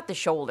 he's got the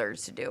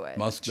shoulders to do it.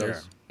 Musk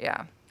does.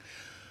 Yeah.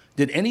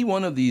 Did any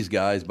one of these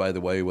guys, by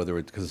the way, whether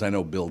it's because I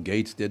know Bill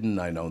Gates didn't,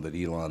 I know that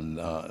Elon,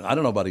 I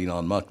don't know about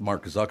Elon Musk,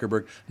 Mark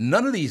Zuckerberg,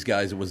 none of these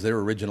guys, it was their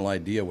original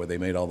idea where they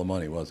made all the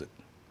money, was it?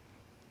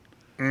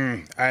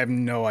 I have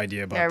no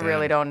idea about I that.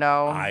 really don't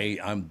know.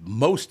 I'm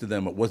most of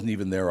them, it wasn't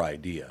even their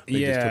idea. They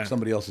just Yeah. took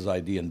somebody else's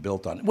idea and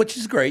built on it, which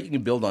is great. You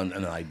can build on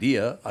an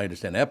idea. I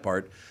understand that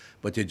part.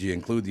 But did you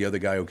include the other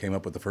guy who came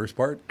up with the first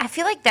part? I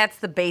feel like that's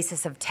the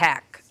basis of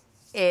tech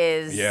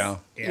is Yeah.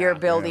 you're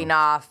building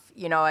off,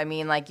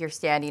 like you're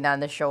standing on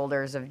the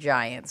shoulders of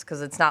giants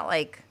because it's not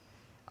like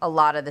a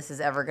lot of this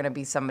is ever going to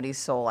be somebody's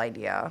sole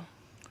idea.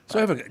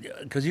 So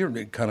because you're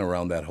kind of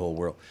around that whole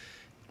world.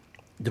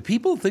 Do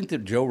people think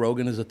that Joe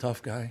Rogan is a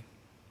tough guy?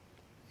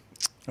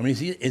 I mean,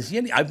 is he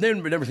any, I've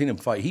never seen him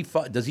fight.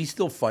 Does he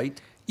still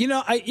fight? I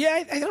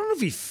don't know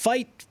if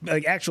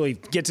he actually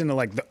gets into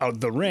like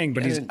the ring,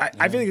 but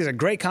I feel like he's a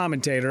great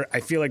commentator. I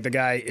feel like the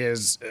guy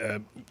is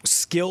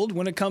skilled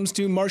when it comes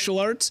to martial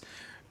arts.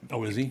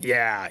 Oh, is he?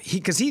 Yeah,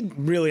 because he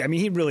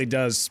really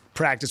does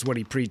practice what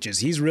he preaches.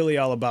 He's really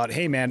all about,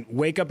 hey man,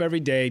 wake up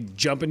every day,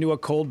 jump into a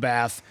cold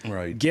bath,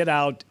 Right. get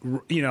out,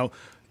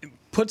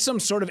 put some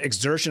sort of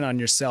exertion on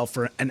yourself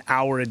for an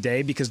hour a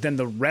day, because then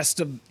the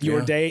rest of your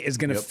Yeah. day is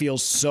going to Yep. feel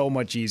so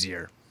much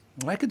easier.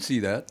 I could see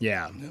that.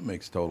 Yeah. That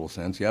makes total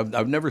sense. Yeah,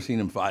 I've never seen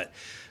him fight.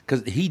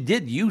 Because he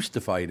did used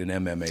to fight in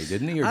MMA,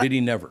 didn't he? Or did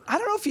he never? I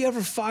don't know if he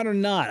ever fought or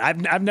not.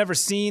 I've never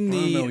seen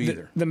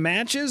the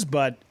matches,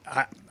 but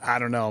I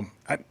don't know.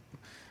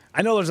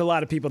 I know there's a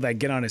lot of people that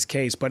get on his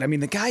case, but I mean,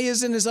 the guy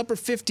is in his upper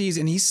 50s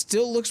and he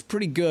still looks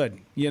pretty good.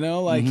 You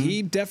know, like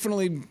he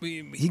definitely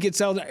he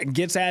gets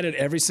at it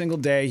every single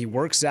day. He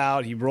works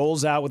out, he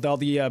rolls out with all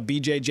the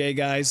BJJ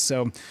guys.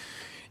 So,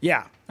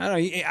 yeah, I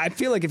don't know. I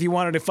feel like if you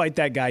wanted to fight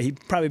that guy, he'd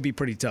probably be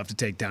pretty tough to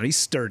take down. He's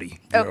sturdy.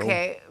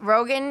 Okay,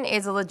 Rogan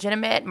is a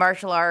legitimate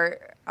martial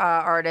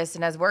artist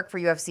and has worked for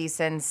UFC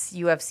since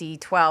UFC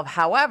 12.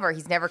 However,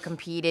 he's never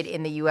competed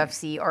in the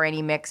UFC or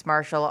any mixed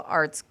martial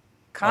arts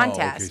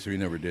contest. Oh, okay, so he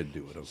never did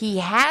do it. Okay. He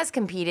has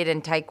competed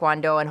in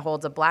Taekwondo and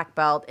holds a black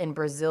belt in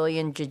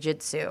Brazilian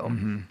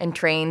Jiu-Jitsu and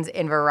trains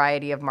in a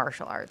variety of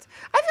martial arts.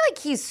 I feel like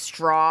he's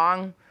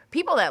strong.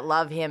 People that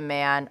love him,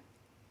 man,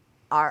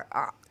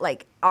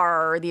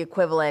 are the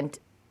equivalent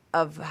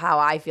of how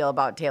I feel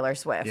about Taylor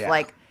Swift. Yeah.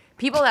 Like,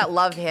 people that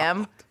love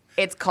him,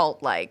 it's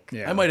cult-like.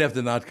 Yeah. I might have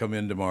to not come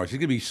in tomorrow. She's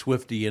going to be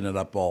Swifty in it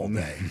up all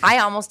day. I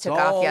almost took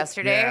off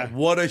yesterday. yeah.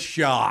 What a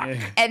shock.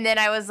 And then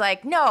I was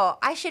like, no,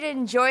 I should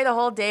enjoy the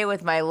whole day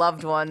with my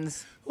loved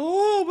ones.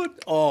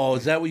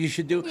 Is that what you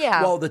should do?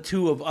 Yeah. Well, the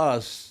two of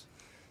us,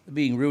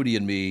 being Rudy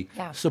and me,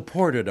 Yeah.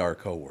 supported our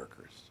coworkers.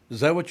 Is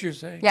that what you're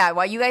saying? Yeah,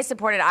 while you guys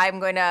supported, I'm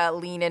going to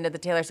lean into the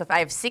Taylor Swift. I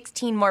have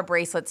 16 more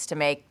bracelets to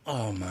make.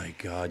 Oh, my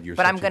God. You're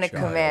But such I'm going to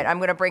commit. I'm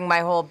going to bring my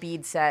whole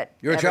bead set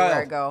You're a everywhere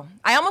child. I go.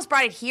 I almost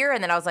brought it here,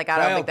 and then I was like, I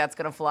don't Child. think that's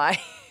going to fly.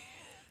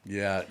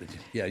 Yeah.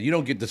 You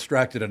don't get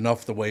distracted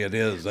enough the way it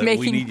is. We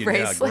Making need you.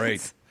 bracelets. Yeah,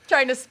 great.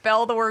 Trying to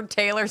spell the word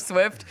Taylor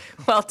Swift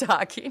while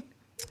talking.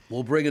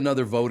 We'll bring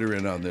another voter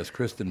in on this.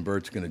 Kristyn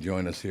Burtt's going to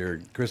join us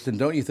here. Kristyn,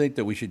 don't you think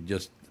that we should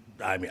just,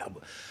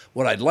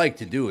 what I'd like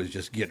to do is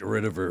just get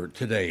rid of her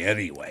today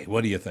anyway.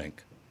 What do you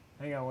think?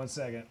 Hang on 1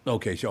 second.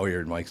 Okay, so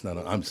your mic's not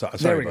on. I'm sorry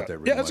There about we that.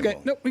 go. Yeah, that's Rudy.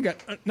 okay. No, we got.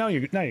 Now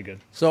you're good.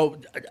 So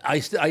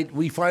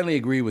we finally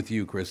agree with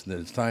you, Kristyn, that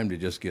it's time to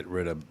just get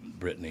rid of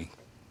Brittany.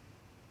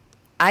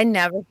 I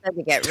never said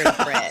to get rid of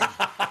Brit.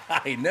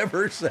 I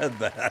never said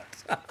that.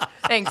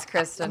 Thanks,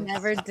 Kristyn.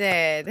 Never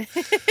did.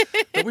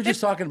 But we're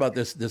just talking about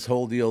this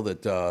whole deal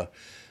that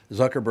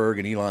Zuckerberg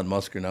and Elon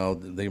Musk are now,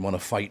 they want to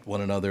fight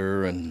one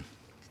another. And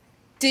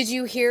Did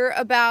you hear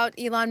about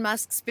Elon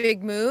Musk's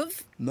big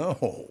move?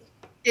 no.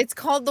 It's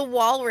called the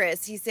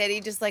walrus. He said he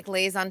just like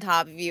lays on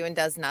top of you and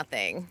does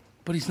nothing.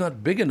 But he's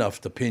not big enough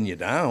to pin you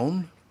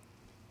down.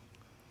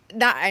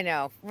 I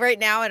know. Right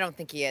now, I don't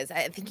think he is.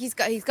 I think he's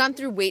gone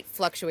through weight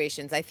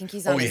fluctuations. I think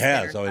he's on. Oh, he his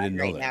has? thinner Oh, I didn't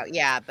side know right that. now.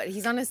 Yeah, but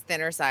he's on his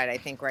thinner side, I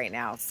think, right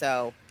now.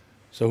 So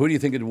So who do you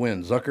think would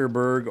win,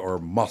 Zuckerberg or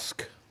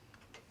Musk?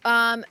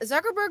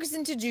 Zuckerberg's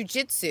into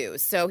jujitsu,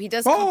 so he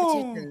does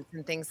competitions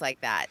and things like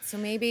that. So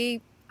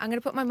maybe I'm going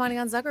to put my money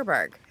on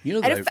Zuckerberg.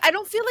 You know, I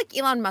don't feel like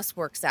Elon Musk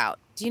works out.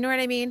 Do you know what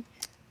I mean?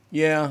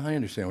 Yeah, I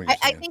understand what you're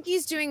I saying. think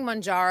he's doing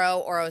Monjaro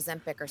or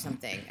Ozempic or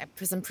something,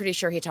 because I'm pretty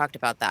sure he talked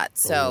about that.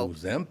 So,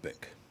 Ozempic.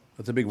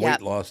 That's a big Yep.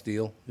 weight loss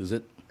deal, is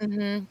it?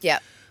 yeah.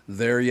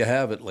 There you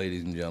have it,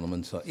 ladies and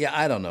gentlemen. So, yeah,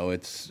 I don't know.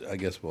 I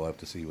guess we'll have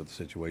to see what the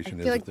situation I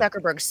is. feel like with it.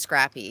 Zuckerberg's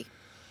scrappy.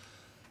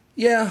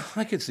 Yeah,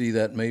 I could see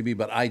that maybe,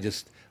 but I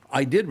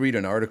did read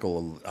an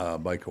article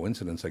by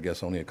coincidence, I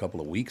guess, only a couple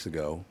of weeks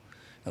ago,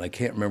 and I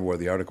can't remember where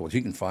the article was.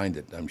 You can find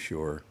it, I'm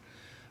sure.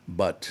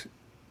 But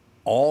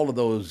all of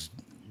those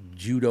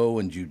judo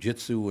and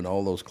jiu-jitsu and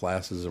all those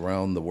classes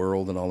around the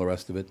world and all the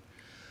rest of it,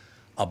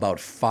 about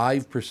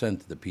 5%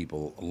 of the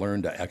people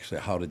learn to actually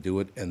how to do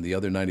it, and the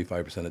other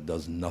 95% it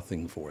does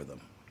nothing for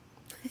them.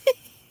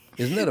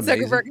 Isn't that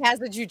amazing? Zuckerberg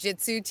has a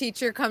jujitsu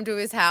teacher come to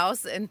his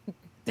house and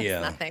does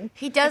Yeah. nothing.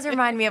 He does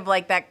remind me of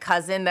like that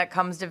cousin that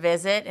comes to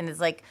visit and is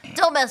like,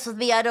 don't mess with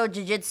me, I know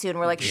jiu-jitsu. And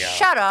we're like,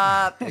 shut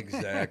up.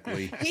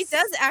 Exactly. He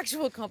does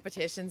actual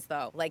competitions,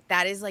 though. Like,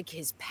 that is, like,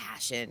 his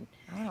passion.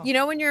 You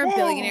know, when you're a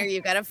billionaire,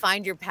 you've got to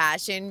find your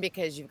passion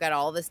because you've got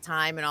all this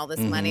time and all this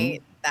money.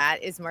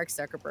 That is Mark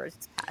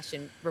Zuckerberg's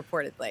passion,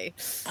 reportedly.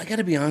 I got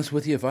to be honest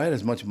with you. If I had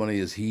as much money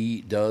as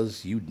he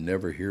does, you'd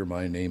never hear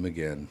my name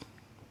again.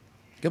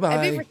 Goodbye.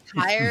 I'd be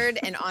retired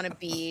and on a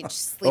beach,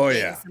 sleeping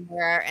yeah.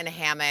 somewhere in a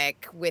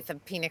hammock with a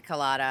pina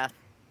colada.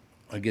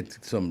 I'd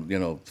get some,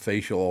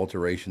 facial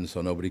alterations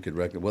so nobody could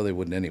recognize. Well, they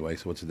wouldn't anyway,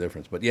 so what's the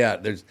difference? But yeah,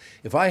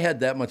 if I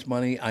had that much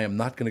money, I am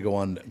not going to go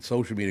on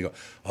social media and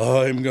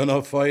go, I'm going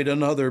to fight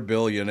another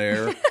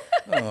billionaire.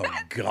 Oh,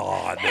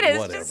 God. It is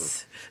whatever.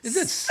 just Is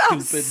that so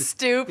stupid?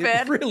 stupid.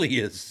 It really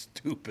is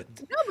stupid.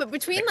 No, but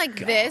between like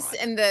this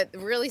and the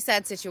really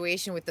sad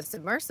situation with the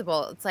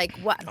submersible, it's like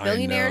what I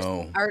billionaires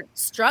know. are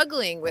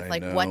struggling with, I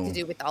like what know. to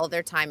do with all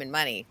their time and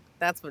money.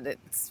 That's what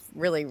it's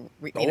really,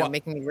 Oh,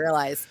 making me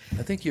realize.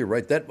 I think you're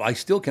right. I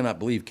still cannot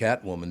believe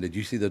Catwoman. Did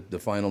you see the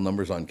final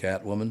numbers on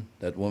Catwoman?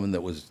 That woman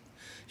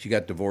she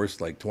got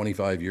divorced like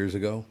 25 years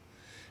ago,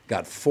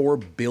 got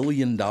 $4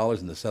 billion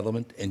in the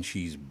settlement, and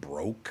she's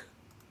broke.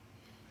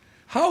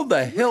 How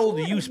the hell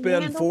do you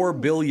spend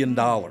 $4 billion?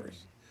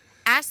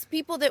 Ask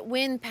people that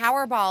win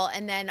Powerball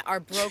and then are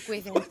broke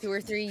within 2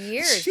 or 3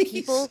 years.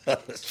 People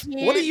Jesus.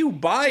 What are you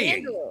buying?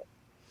 handle it.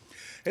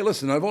 Hey,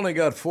 listen, I've only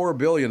got $4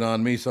 billion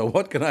on me, so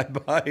what can I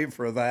buy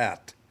for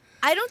that?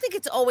 I don't think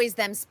it's always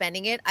them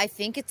spending it. I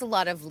think it's a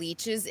lot of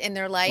leeches in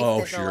their life. Oh,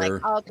 that they're sure.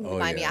 like, oh, can you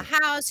buy me yeah. a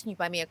house? Can you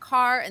buy me a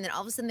car? And then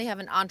all of a sudden they have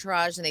an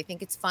entourage and they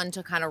think it's fun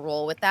to kind of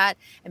roll with that.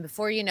 And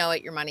before you know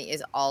it, your money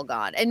is all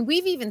gone. And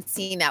we've even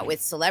seen that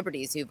with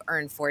celebrities who've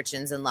earned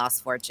fortunes and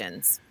lost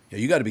fortunes. Yeah,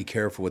 you got to be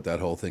careful with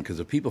that whole thing, because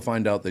if people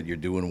find out that you're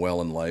doing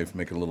well in life,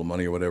 making a little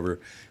money or whatever,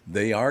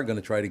 they are going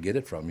to try to get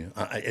it from you.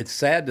 It's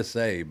sad to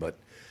say, but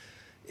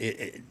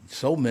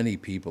so many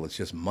people, it's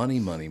just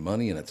money, money,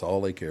 money, and it's all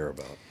they care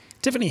about.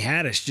 Tiffany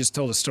Haddish just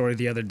told a story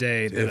the other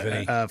day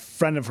that a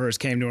friend of hers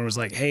came to her and was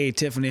like, hey,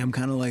 Tiffany, I'm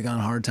kind of like on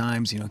hard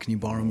times. You know, can you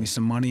borrow me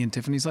some money? And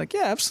Tiffany's like,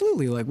 yeah,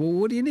 absolutely. Like, well,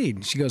 what do you need?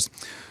 And she goes,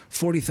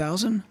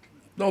 40,000?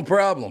 No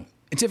problem.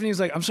 And Tiffany was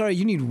like, I'm sorry,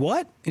 you need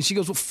what? And she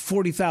goes, well,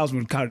 40,000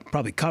 would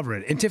probably cover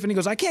it. And Tiffany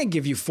goes, I can't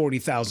give you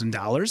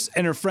 $40,000.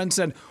 And her friend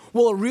said,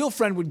 well, a real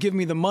friend would give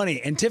me the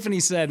money. And Tiffany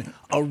said,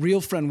 a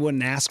real friend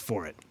wouldn't ask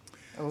for it.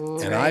 Ooh.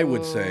 And I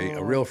would say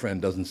a real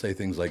friend doesn't say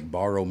things like,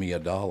 borrow me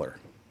 $1.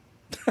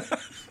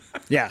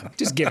 Yeah,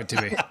 just give it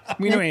to me.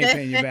 We know we ain't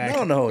paying you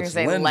back. No, You're it's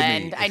saying lend,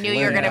 lend. to me. I It's knew you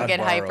were lend, going to not get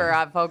borrow.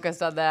 hyper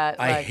focused on that.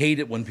 I hate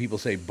it when people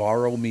say,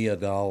 borrow me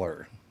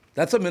 $1.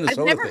 That's a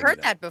Minnesota I've thing. never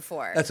heard that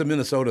before. That's a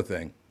Minnesota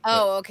thing.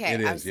 Oh, okay.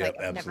 It is, I was like,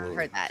 yeah, I've never absolutely.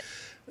 heard that.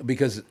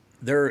 Because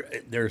there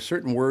are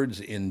certain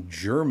words in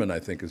German, I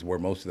think, is where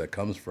most of that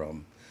comes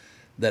from,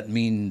 that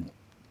mean,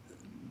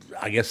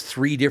 I guess,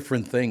 3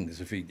 different things.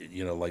 If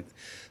you know, like,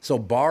 so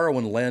borrow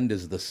and lend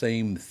is the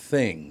same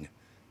thing.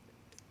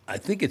 I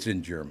think it's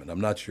in German.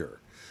 I'm not sure.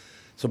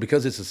 So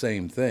because it's the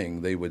same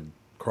thing, they would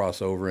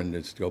cross over and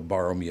just go,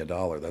 borrow me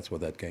 $1. That's where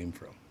that came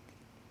from.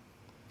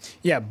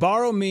 Yeah,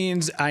 borrow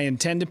means I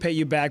intend to pay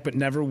you back but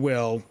never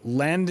will.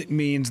 Lend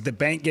means the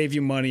bank gave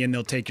you money and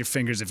they'll take your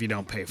fingers if you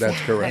don't pay for That's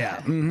it. correct.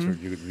 Yeah. Mm-hmm.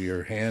 So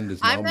your hand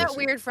is now I'm that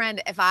missing. weird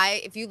friend.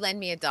 If you lend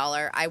me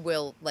 $1, I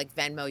will like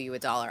Venmo you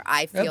 $1.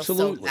 I feel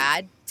Absolutely. so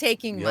bad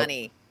taking Yep.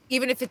 money,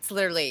 even if it's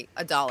literally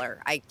 $1.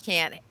 I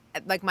can't.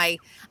 Like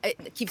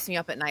it keeps me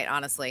up at night.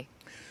 Honestly.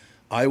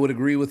 I would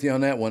agree with you on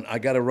that one. I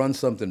got to run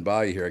something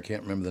by you here. I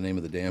can't remember the name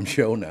of the damn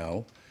show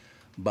now,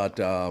 but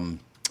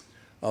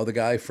the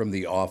guy from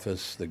The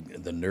Office, the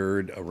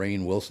nerd,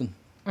 Rainn Wilson.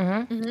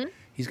 Mm-hmm. Mm-hmm.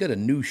 He's got a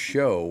new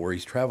show where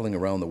he's traveling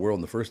around the world,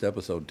 and the first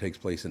episode takes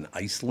place in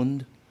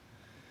Iceland.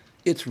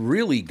 It's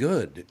really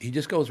good. He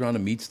just goes around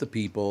and meets the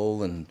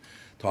people and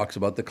talks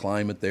about the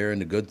climate there and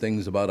the good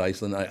things about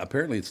Iceland.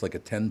 Apparently, it's like a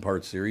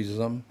 10-part series or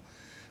something.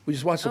 We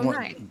just watched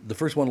the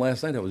first one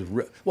last night.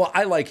 Well,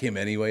 I like him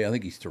anyway. I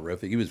think he's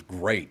terrific. He was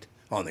great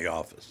on The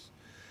Office.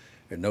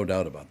 There's no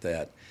doubt about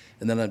that.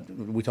 And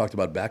then we talked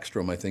about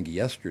Backstrom, I think,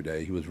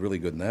 yesterday. He was really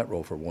good in that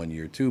role for 1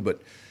 year, too.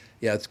 But,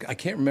 yeah, I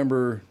can't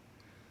remember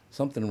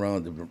something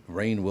around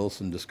Rainn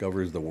Wilson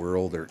Discovers the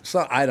World.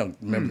 I don't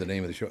remember the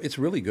name of the show. It's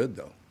really good,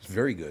 though. It's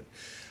very good.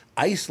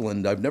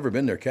 Iceland, I've never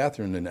been there.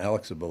 Catherine and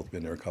Alex have both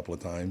been there a couple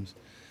of times.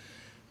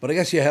 But I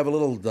guess you have a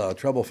little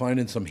trouble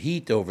finding some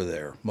heat over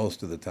there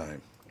most of the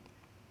time.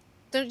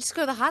 Don't just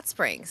go to the hot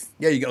springs.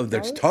 Yeah, you go.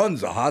 There's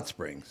tons of hot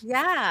springs.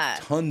 Yeah.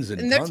 Tons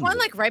and there's tons one of-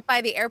 like right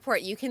by the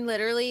airport. You can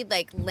literally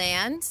like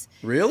land,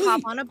 Really?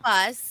 hop on a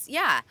bus.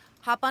 Yeah.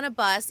 Hop on a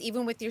bus,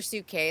 even with your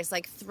suitcase,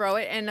 like throw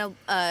it in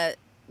a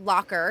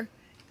locker,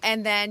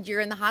 and then you're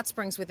in the hot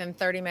springs within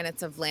 30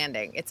 minutes of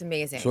landing. It's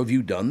amazing. So have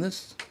you done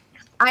this?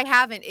 I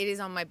haven't. It is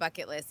on my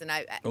bucket list, and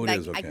I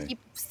Okay. keep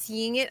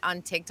seeing it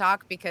on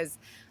TikTok because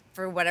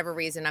for whatever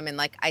reason, I'm in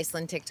like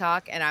Iceland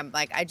TikTok, and I'm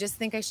like, I just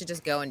think I should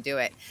just go and do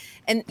it.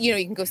 And you know,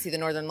 you can go see the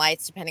Northern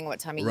Lights depending on what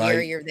time of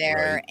year you're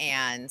there,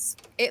 and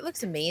it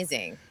looks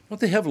amazing. Don't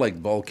they have like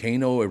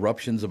volcano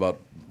eruptions about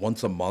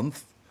once a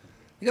month?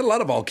 You got a lot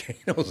of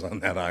volcanoes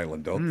on that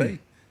island, don't they?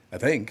 I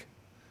think.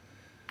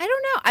 I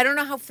don't know. I don't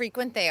know how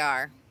frequent they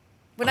are.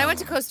 When I went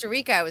to Costa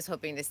Rica, I was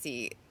hoping to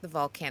see the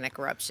volcanic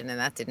eruption, and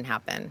that didn't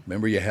happen.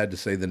 Remember, you had to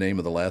say the name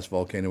of the last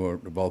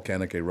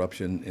volcanic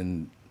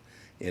eruption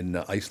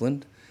in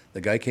Iceland. The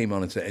guy came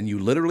on and said, and you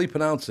literally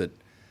pronounce it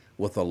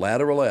with a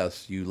lateral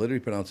S. You literally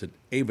pronounce it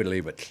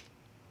Eyjafjallajökull.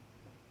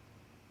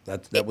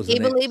 That was the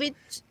name.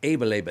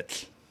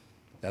 Eyjafjallajökull.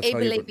 That's how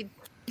you.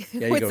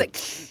 Yeah, you go.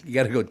 You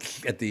got to go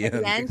at the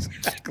end.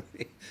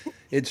 Exactly.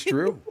 It's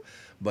true.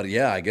 But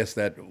yeah, I guess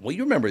that. Well,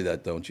 you remember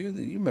that, don't you?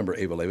 You remember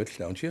Eyjafjallajökull,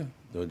 don't you?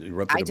 It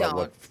erupted about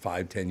what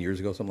 5-10 years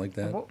ago, something like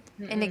that.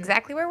 And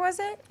exactly where was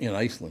it? In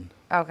Iceland.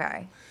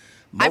 Okay.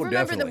 I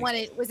remember the one.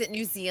 Was it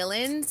New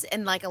Zealand?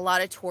 And like a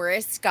lot of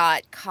tourists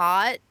got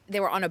caught. They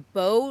were on a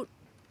boat.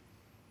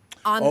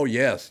 Oh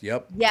yes,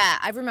 yep. Yeah,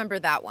 I remember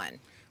that one.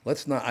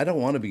 Let's not. I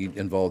don't want to be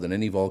involved in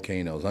any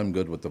volcanoes. I'm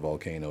good with the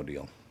volcano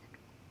deal.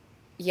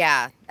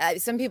 Yeah,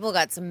 some people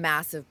got some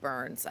massive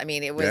burns. I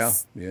mean, it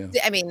was. Yeah.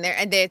 I mean,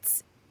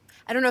 it's.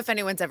 I don't know if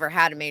anyone's ever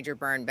had a major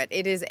burn, but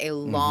it is a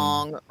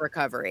long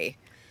recovery.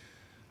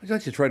 I'd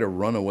like to try to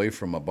run away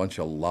from a bunch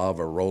of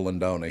lava rolling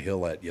down a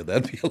hill at you.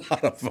 That'd be a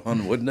lot of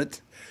fun, wouldn't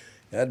it?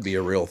 That'd be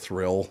a real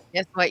thrill.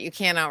 Guess what? You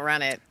can't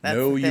outrun it. That's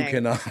No, the you thing.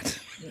 cannot.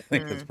 I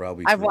think that's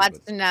probably I've true,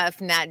 watched but- enough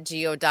Nat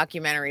Geo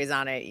documentaries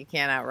on it. You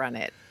can't outrun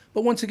it.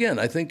 But once again,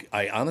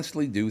 I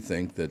honestly do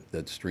think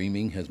that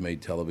streaming has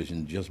made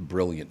television just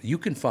brilliant. You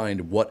can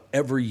find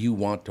whatever you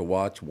want to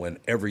watch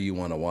whenever you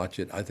want to watch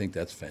it. I think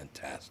that's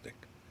fantastic.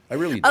 I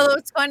really do. Although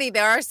it's funny,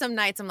 there are some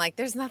nights I'm like,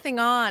 there's nothing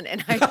on,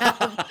 and I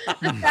have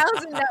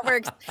 1,000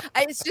 networks.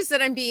 It's just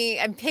that I'm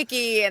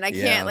picky, and I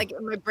can't, like,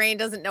 my brain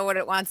doesn't know what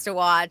it wants to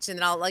watch, and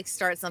then I'll like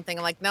start something.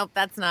 I'm like, nope,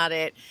 that's not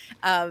it.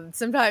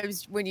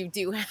 Sometimes when you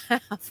do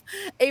have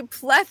a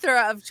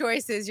plethora of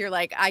choices, you're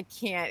like, I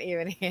can't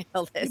even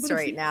handle this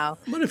right now.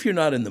 But if you're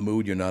not in the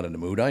mood, you're not in the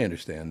mood. I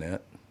understand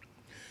that.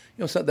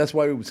 You know, so that's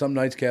why some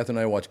nights Kath and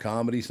I watch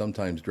comedy,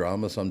 sometimes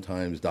drama,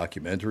 sometimes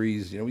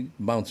documentaries. You know, we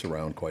bounce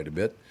around quite a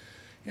bit.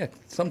 Yeah,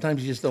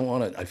 sometimes you just don't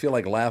want to. I feel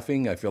like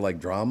laughing. I feel like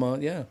drama.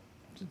 Yeah,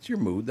 it's your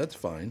mood. That's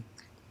fine.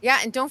 Yeah,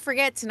 and don't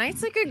forget,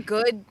 tonight's like a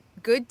good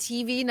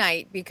TV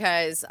night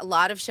because a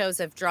lot of shows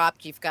have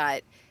dropped. You've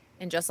got,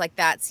 and Just Like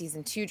That,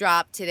 season 2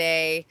 dropped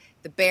today.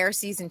 The Bear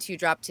season 2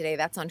 dropped today.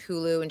 That's on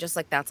Hulu, and Just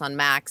Like That's on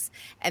Max.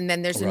 And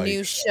then there's a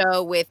new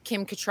show with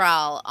Kim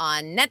Cattrall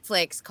on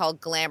Netflix called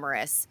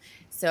Glamorous.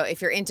 So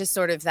if you're into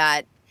sort of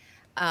that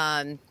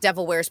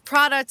Devil Wears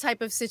Prada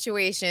type of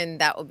situation,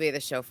 that will be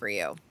the show for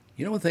you.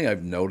 You know one thing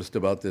I've noticed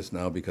about this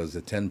now, because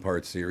the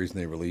 10-part series, and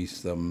they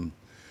release them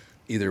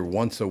either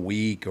once a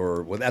week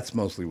or, well, that's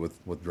mostly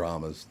with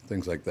dramas,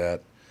 things like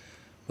that.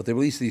 But they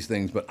release these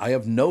things. But I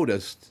have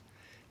noticed,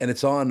 and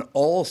it's on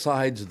all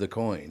sides of the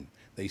coin,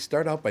 they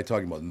start out by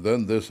talking about,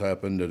 then this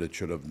happened, and it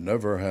should have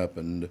never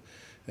happened,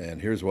 and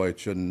here's why it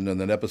shouldn't.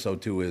 And then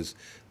episode 2 is,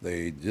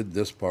 they did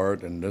this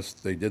part, and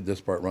they did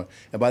this part wrong.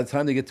 And by the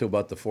time they get to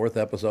about the 4th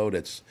episode,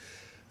 it's,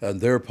 and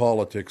their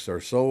politics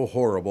are so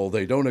horrible,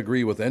 they don't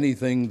agree with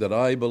anything that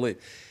I believe.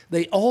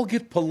 They all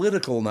get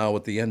political now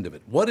at the end of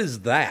it. What is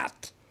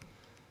that?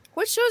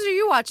 What shows are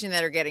you watching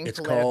that are getting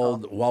political?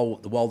 It's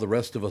called While the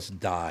Rest of Us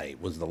Die,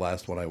 was the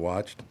last one I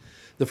watched.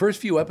 The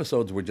first few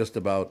episodes were just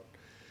about,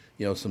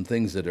 you know, some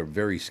things that are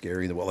very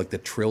scary. Like the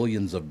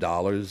trillions of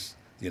dollars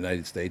the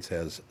United States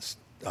has,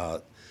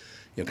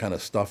 kind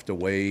of stuffed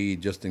away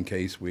just in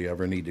case we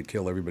ever need to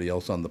kill everybody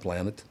else on the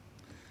planet.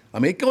 I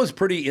mean, it goes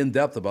pretty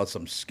in-depth about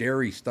some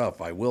scary stuff,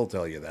 I will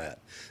tell you that.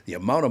 The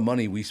amount of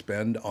money we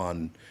spend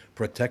on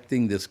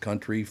protecting this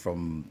country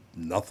from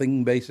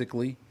nothing,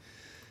 basically,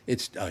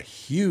 it's a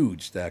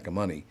huge stack of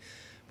money.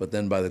 But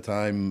then by the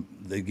time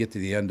they get to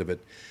the end of it,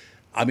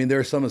 I mean,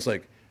 there's some that's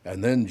like,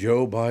 and then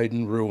Joe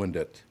Biden ruined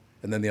it.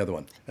 And then the other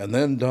one, and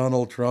then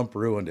Donald Trump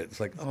ruined it.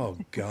 It's like, oh,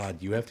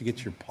 God, you have to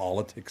get your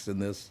politics in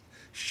this?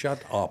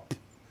 Shut up.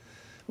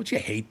 Would you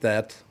hate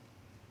that?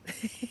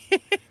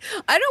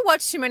 I don't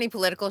watch too many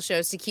political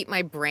shows to keep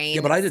my brain.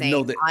 Yeah, but I didn't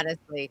know that.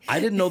 Honestly, I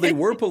didn't know they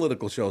were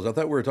political shows. I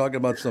thought we were talking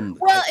about some.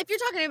 Well, if you're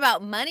talking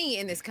about money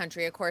in this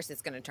country, of course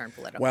it's going to turn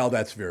political. Well,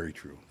 that's very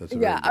true.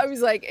 I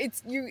was like,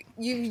 it's you.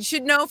 You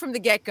should know from the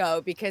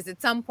get-go, because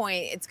at some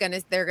point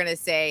they're gonna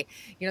say,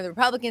 you know, the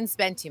Republicans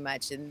spend too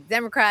much and the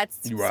Democrats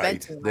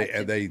spend too much.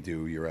 They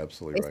do. You're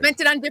absolutely right. They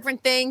spent it on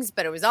different things,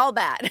 but it was all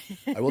bad.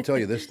 I will tell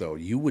you this though: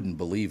 you wouldn't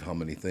believe how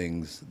many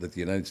things that the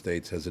United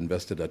States has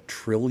invested $1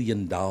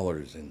 trillion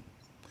in.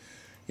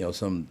 You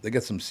know, they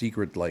got some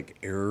secret like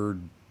air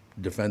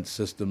defense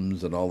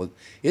systems and all that.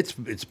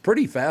 It's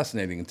pretty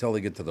fascinating until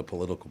they get to the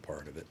political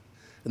part of it.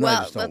 And then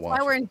I just don't that's watch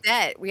why we're it. in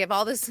debt. We have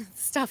all this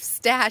stuff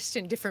stashed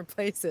in different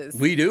places.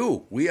 We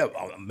do. We have.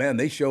 Oh, man,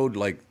 they showed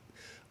like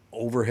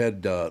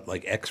overhead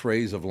like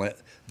X-rays of land.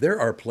 There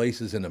are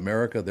places in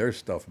America. There's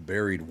stuff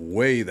buried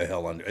way the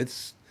hell under.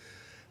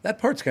 That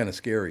part's kind of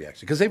scary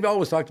actually, because they've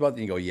always talked about it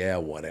and you go, yeah,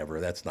 whatever.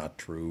 That's not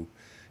true.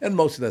 And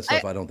most of that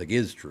stuff I don't think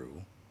is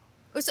true.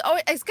 It's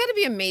got to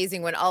be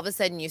amazing when all of a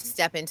sudden you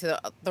step into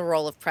the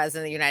role of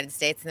president of the United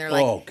States and they're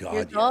like, oh, God,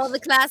 here's all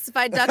the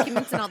classified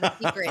documents and all the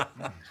secrets.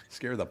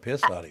 Scare the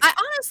piss out of you. I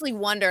honestly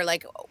wonder,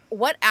 like,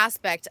 what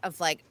aspect of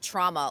like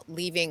trauma,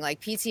 leaving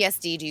like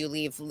PTSD, do you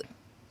leave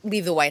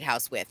the White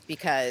House with?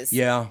 Because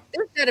there's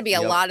got to be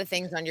a lot of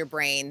things on your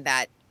brain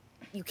that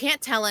you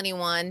can't tell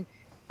anyone,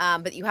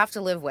 but you have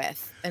to live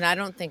with. And I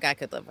don't think I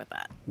could live with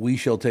that. We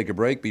shall take a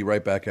break, be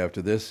right back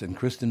after this, and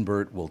Kristyn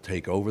Burtt will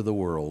take over the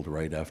world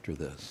right after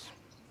this.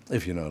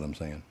 If you know what I'm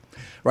saying.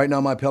 Right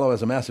now, MyPillow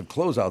has a massive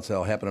closeout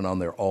sale happening on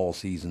their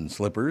all-season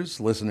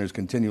slippers. Listeners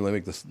continually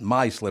make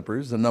My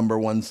Slippers the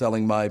 #1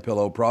 selling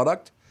MyPillow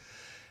product.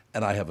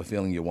 And I have a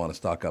feeling you'll want to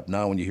stock up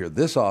now when you hear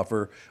this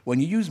offer.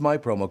 When you use my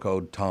promo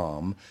code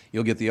TOM,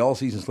 you'll get the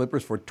all-season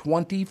slippers for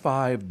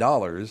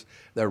 $25.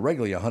 They're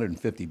regularly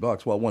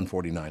 $150, well,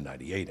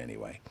 $149.98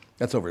 anyway.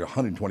 That's over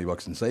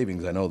 $120 in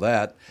savings, I know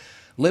that.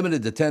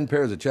 Limited to 10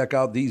 pairs at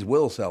checkout. These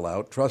will sell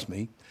out, trust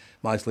me.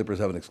 My slippers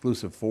have an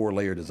exclusive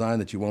 4-layer design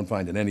that you won't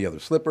find in any other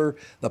slipper.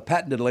 The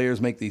patented layers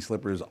make these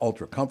slippers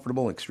ultra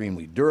comfortable and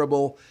extremely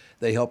durable.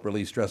 They help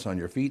relieve stress on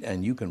your feet,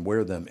 and you can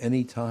wear them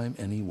anytime,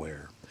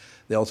 anywhere.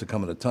 They also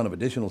come in a ton of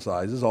additional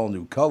sizes, all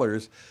new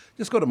colors.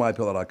 Just go to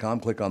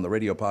MyPillow.com, click on the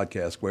radio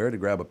podcast square to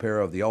grab a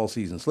pair of the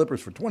all-season slippers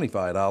for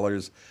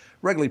 $25,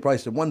 regularly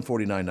priced at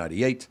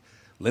 $149.98.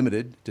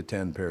 Limited to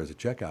 10 pairs at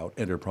checkout.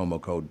 Enter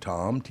promo code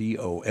TOM,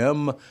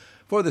 T-O-M,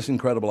 for this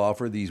incredible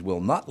offer. These will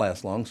not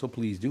last long, so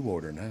please do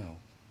order now.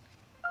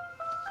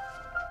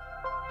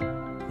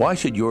 Why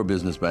should your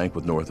business bank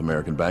with North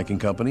American Banking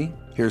Company?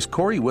 Here's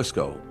Corey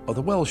Wisco of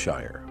the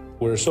Wellshire.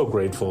 We're so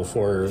grateful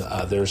for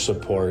their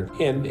support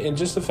and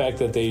just the fact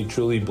that they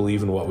truly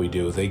believe in what we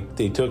do.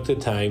 They took the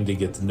time to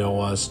get to know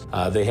us.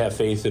 They have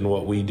faith in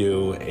what we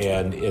do,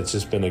 and it's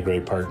just been a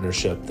great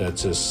partnership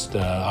that's just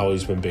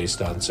always been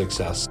based on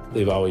success.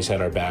 They've always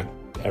had our back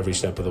every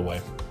step of the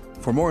way.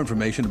 For more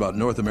information about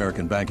North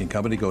American Banking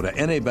Company, go to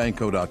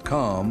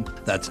nabankco.com.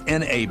 That's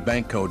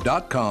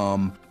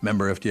nabankco.com.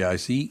 Member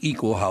FDIC,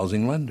 equal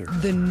housing lender.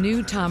 The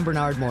new Tom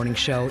Barnard Morning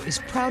Show is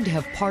proud to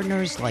have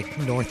partners like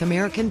North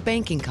American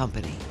Banking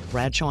Company,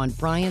 Bradshaw &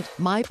 Bryant,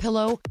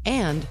 MyPillow,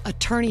 and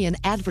attorney and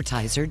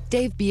advertiser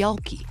Dave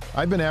Bielke.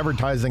 I've been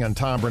advertising on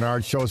Tom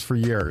Barnard shows for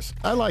years.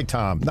 I like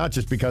Tom, not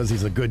just because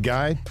he's a good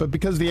guy, but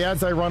because the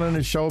ads I run on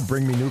his show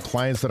bring me new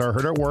clients that are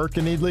hurt at work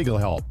and need legal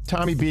help.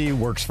 Tommy B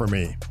works for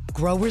me.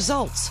 Grow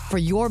results for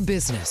your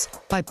business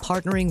by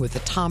partnering with the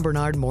Tom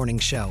Barnard Morning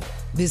Show.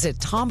 Visit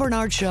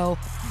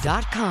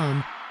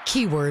TomBarnardShow.com,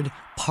 keyword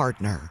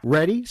partner.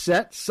 Ready,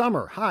 set,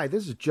 summer. Hi,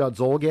 this is Judd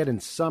Zolgad,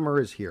 and summer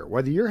is here.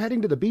 Whether you're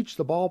heading to the beach,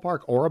 the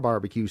ballpark, or a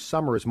barbecue,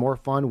 summer is more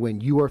fun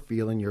when you are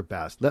feeling your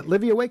best. Let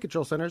Livia Wake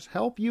Control Centers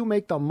help you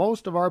make the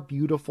most of our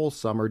beautiful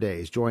summer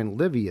days. Join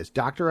Livia's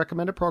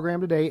doctor-recommended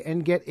program today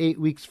and get 8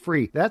 weeks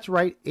free. That's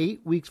right,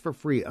 8 weeks for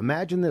free.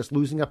 Imagine this,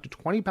 losing up to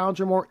 20 pounds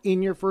or more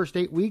in your first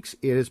 8 weeks.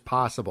 It is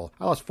possible.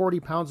 I lost 40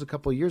 pounds a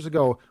couple of years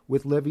ago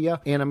with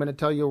Livia, and I'm going to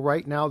tell you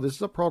right now, this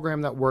is a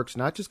program that works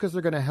not just because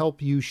they're going to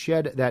help you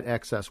shed that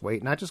excess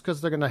weight, not just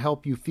because they're going to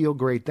help you feel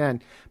great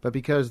then, but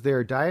because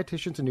their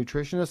dietitians and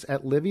nutritionists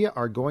at Livia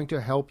are going to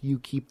help you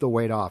keep the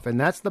weight off. And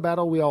that's the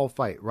battle we all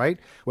fight, right?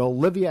 Well,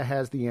 Livia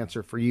has the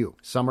answer for you.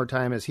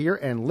 Summertime is here,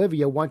 and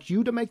Livia wants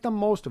you to make the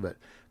most of it.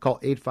 Call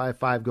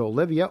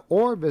 855-GO-LIVIA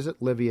or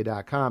visit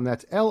livia.com.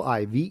 That's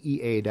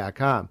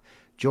LIVEA.com.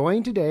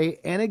 Join today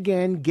and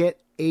again get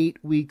 8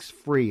 weeks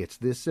free. It's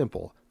this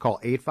simple. Call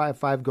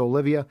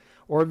 855-GO-LIVIA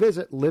or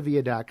visit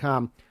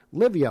livia.com.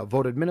 Livia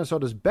voted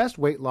Minnesota's best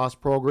weight loss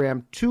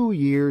program 2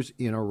 years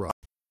in a row.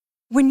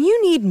 When you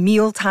need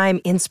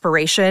mealtime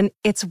inspiration,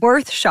 it's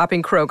worth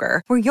shopping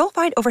Kroger, where you'll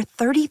find over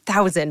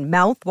 30,000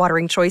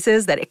 mouth-watering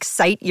choices that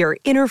excite your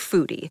inner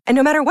foodie. And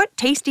no matter what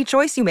tasty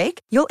choice you make,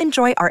 you'll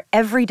enjoy our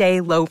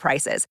everyday low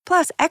prices,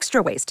 plus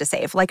extra ways to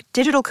save, like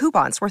digital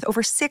coupons worth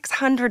over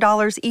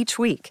 $600 each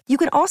week. You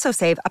can also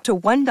save up to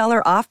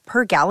 $1 off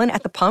per gallon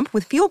at the pump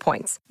with fuel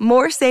points.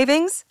 More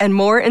savings and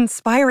more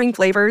inspiring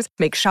flavors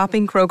make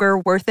shopping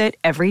Kroger worth it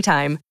every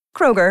time.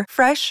 Kroger,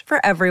 fresh for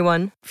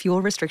everyone.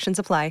 Fuel restrictions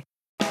apply.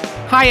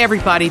 Hi,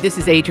 everybody. This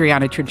is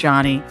Adriana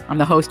Trajani. I'm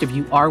the host of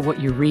You Are What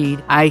You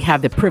Read. I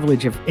have the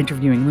privilege of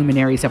interviewing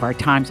luminaries of our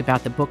times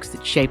about the books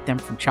that shaped them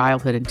from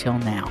childhood until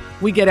now.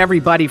 We get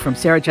everybody from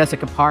Sarah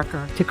Jessica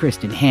Parker to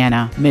Kristen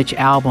Hanna, Mitch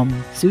Albom,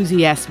 Susie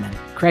Essman,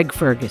 Craig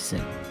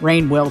Ferguson,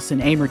 Rainn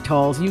Wilson, Amor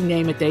Tolls, you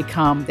name it, they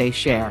come, they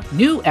share.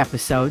 New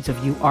episodes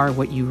of You Are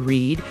What You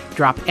Read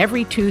drop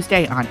every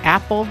Tuesday on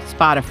Apple,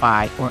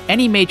 Spotify, or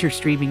any major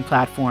streaming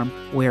platform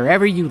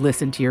wherever you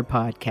listen to your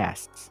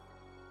podcasts.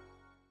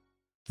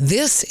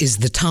 This is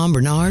the Tom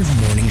Barnard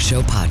Morning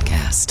Show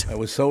podcast. I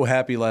was so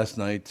happy last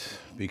night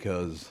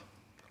because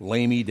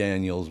Lainey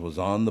Daniels was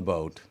on the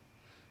boat,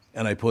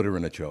 and I put her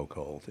in a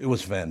chokehold. It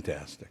was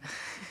fantastic.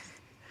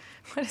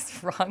 What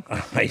is wrong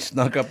with I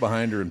snuck up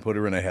behind her and put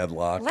her in a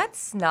headlock.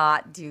 Let's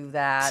not do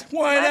that.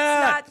 Why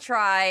Let's not?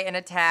 Try and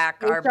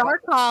attack our HR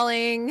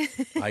calling.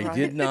 I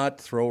did not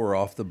throw her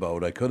off the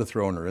boat. I could have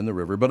thrown her in the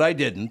river, but I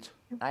didn't.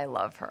 I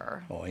love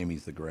her. Oh,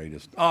 Amy's the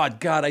greatest. Oh,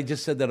 God, I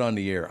just said that on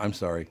the air. I'm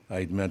sorry.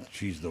 I meant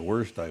she's the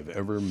worst I've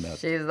ever met.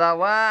 She's the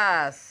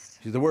worst.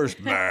 She's the worst,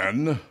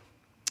 man.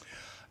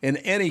 In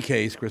any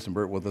case, Kristyn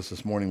Burtt with us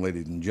this morning,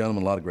 ladies and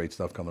gentlemen. A lot of great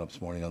stuff coming up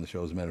this morning on the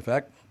show, as a matter of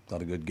fact. A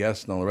lot of good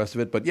guests and all the rest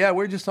of it. But, yeah,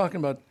 we're just talking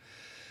about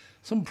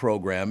some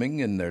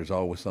programming, and there's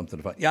always something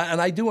to find. Yeah, and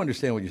I do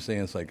understand what you're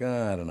saying. It's like,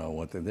 I don't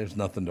know, there's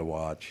nothing to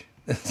watch.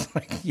 It's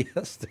like,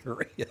 yes, there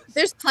is.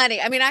 There's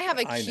plenty. I mean, I have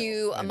a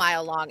queue a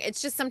mile long.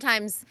 It's just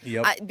sometimes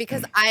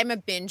because I'm a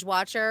binge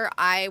watcher,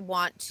 I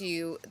want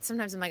to.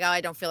 Sometimes I'm like, oh,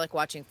 I don't feel like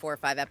watching 4 or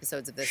 5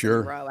 episodes of this in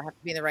a row. I have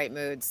to be in the right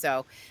mood.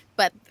 So,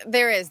 but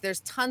there's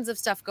tons of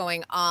stuff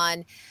going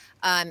on.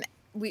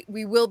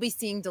 We will be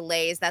seeing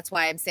delays. That's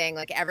why I'm saying,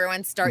 like,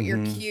 everyone start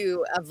your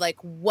queue of like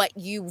what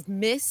you've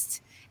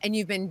missed and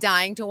you've been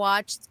dying to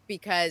watch,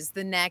 because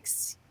the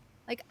next,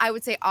 like, I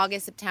would say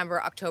August,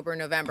 September, October,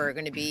 November are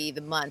going to be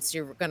the months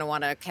you're going to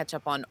want to catch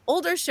up on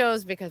older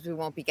shows, because we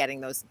won't be getting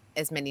those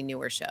as many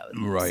newer shows.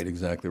 Right,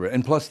 exactly right.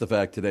 And plus the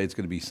fact today it's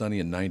going to be sunny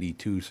and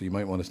 92, so you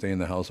might want to stay in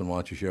the house and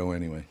watch a show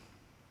anyway.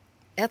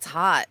 That's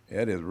hot.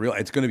 It is real.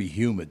 It's going to be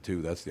humid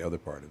too. That's the other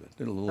part of it.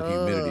 There's a little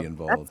humidity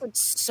involved. That's like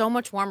so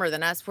much warmer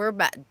than us. We're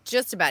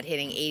just about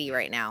hitting 80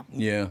 right now.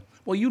 Yeah.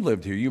 Well, you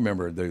lived here. You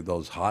remember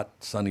those hot,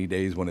 sunny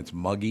days when it's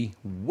muggy?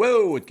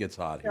 Whoa, it gets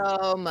hot here.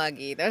 So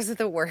muggy. Those are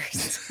the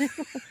worst.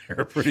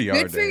 They're pretty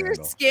hard Good for to your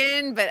handle.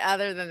 skin, but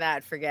other than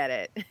that, forget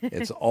it.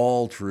 It's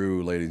all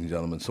true, ladies and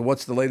gentlemen. So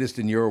what's the latest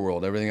in your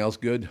world? Everything else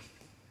good?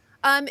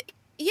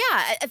 Yeah,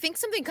 I think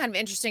something kind of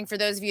interesting for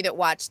those of you that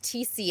watch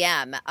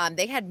TCM,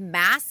 they had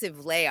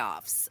massive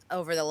layoffs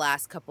over the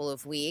last couple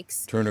of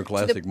weeks. Turner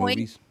Classic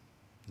Movies?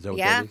 Is that what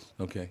that is?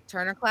 Okay.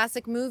 Turner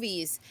Classic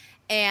Movies.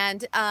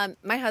 And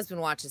my husband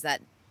watches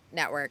that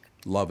network.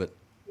 Love it.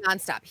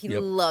 Nonstop. He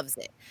loves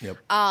it. Yep.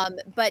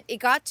 But it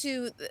got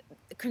to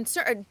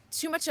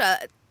too much.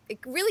 It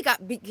really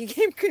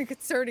became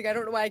concerning. I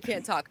don't know why I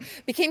can't talk.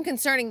 Became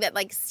concerning that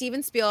like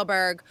Steven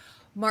Spielberg,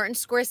 Martin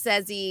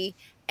Scorsese,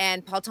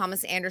 and Paul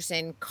Thomas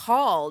Anderson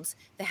called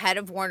the head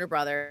of Warner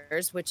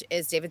Brothers, which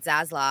is David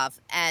Zaslav,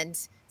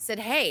 and said,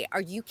 hey,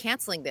 are you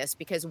canceling this?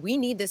 Because we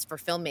need this for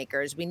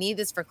filmmakers. We need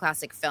this for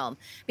classic film.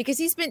 Because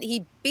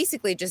he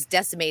basically just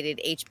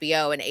decimated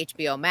HBO and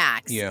HBO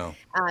Max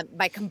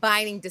by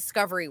combining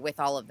Discovery with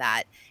all of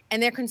that.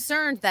 And they're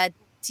concerned that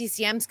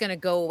TCM's going to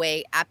go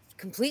away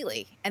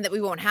completely and that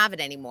we won't have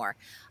it anymore.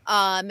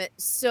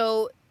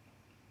 So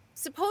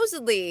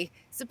supposedly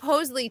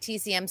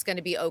TCM's going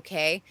to be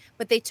okay,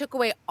 but they took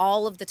away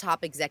all of the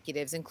top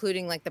executives,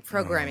 including like the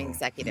programming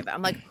executive.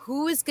 I'm like,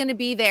 who is going to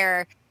be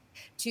there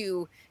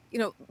to,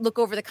 look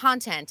over the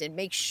content and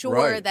make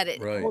sure that it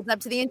holds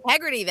up to the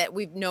integrity that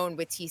we've known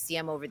with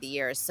TCM over the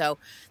years. So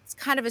it's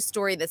kind of a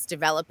story that's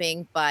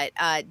developing, but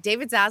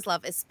David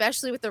Zaslav,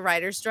 especially with the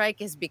writer's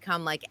strike, has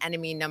become like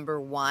enemy number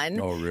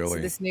one. Oh, really? So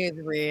this news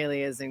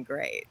really isn't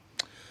great.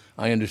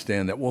 I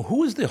understand that. Well, who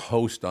was the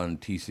host on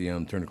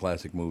TCM, Turner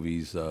Classic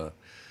Movies,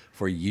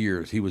 for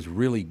years? He was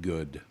really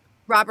good.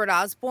 Robert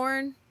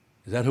Osborne.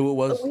 Is that who it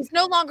was? He's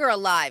no longer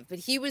alive, but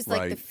he was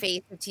like the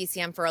face of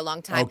TCM for a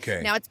long time. Okay.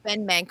 Now it's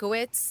Ben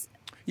Mankiewicz.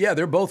 Yeah,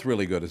 they're both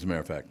really good, as a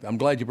matter of fact. I'm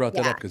glad you brought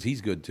that up because he's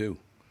good too.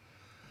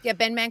 Yeah,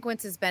 Ben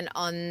Mankiewicz has been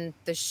on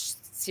the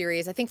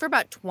series, I think, for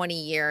about 20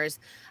 years.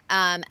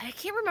 I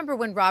can't remember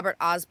when Robert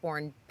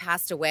Osborne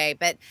passed away,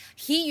 but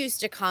he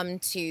used to come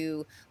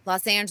to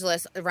Los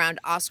Angeles around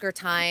Oscar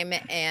time,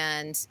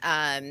 and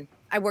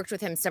I worked with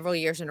him several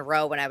years in a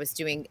row when I was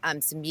doing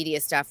some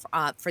media stuff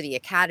for the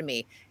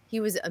Academy. He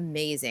was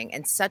amazing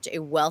and such a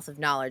wealth of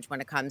knowledge when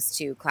it comes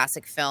to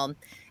classic film.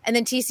 And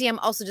then TCM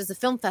also does a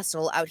film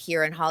festival out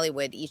here in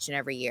Hollywood each and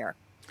every year.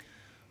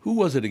 Who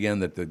was it again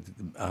that the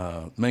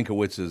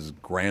Mankiewicz's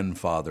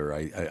grandfather,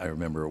 I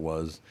remember it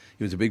was.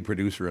 He was a big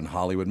producer in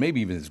Hollywood,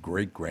 maybe even his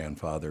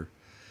great-grandfather.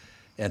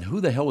 And who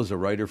the hell was a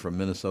writer from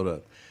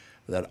Minnesota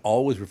that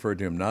always referred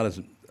to him not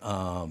as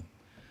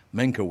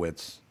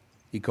Mankiewicz,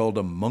 he called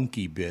him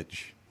Monkey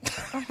Bitch.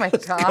 Oh, my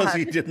God. Because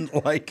he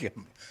didn't like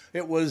him.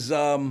 It was...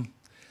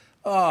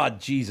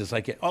 Jesus,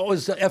 I can't. Oh, it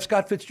was F.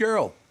 Scott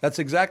Fitzgerald. That's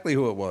exactly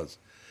who it was.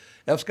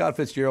 F. Scott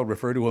Fitzgerald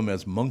referred to him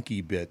as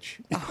Monkey Bitch.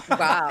 Oh,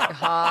 wow.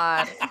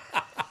 Hot.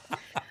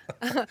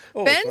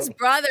 Ben's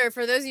brother,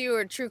 for those of you who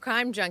are true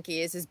crime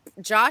junkies, is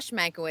Josh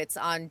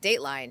Mankiewicz on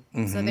Dateline.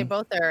 Mm-hmm. So they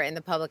both are in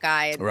the public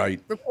eye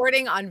and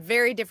reporting on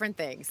very different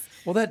things.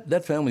 Well,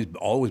 that family's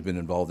always been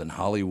involved in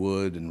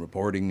Hollywood and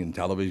reporting and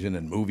television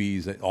and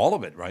movies, all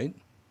of it, right?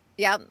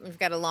 Yeah, we've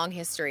got a long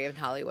history in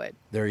Hollywood.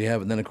 There you have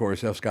it. And then, of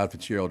course, F. Scott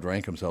Fitzgerald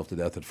drank himself to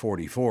death at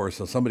 44,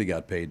 so somebody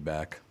got paid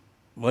back.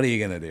 What are you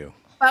going to do?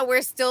 But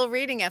we're still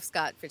reading F.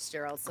 Scott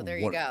Fitzgerald, so there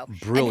you go.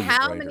 Brilliant and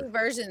how writer. Many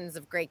versions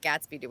of Great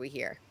Gatsby do we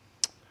hear?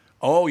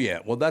 Oh, yeah.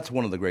 Well, that's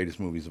one of the greatest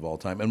movies of all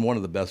time and one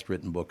of the best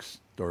written books,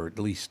 or at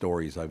least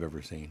stories I've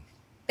ever seen.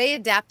 They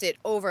adapt it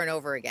over and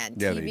over again.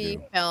 Yeah,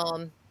 TV,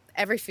 film,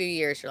 every few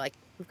years, you're like,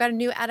 we've got a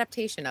new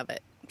adaptation of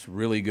it. It's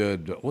really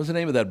good. What was the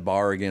name of that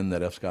bar again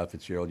that F. Scott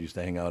Fitzgerald used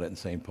to hang out at in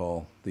St.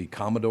 Paul? The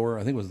Commodore?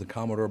 I think it was the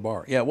Commodore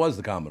Bar. Yeah, it was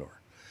the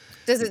Commodore.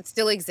 Does it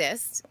still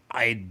exist?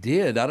 I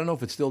did. I don't know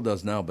if it still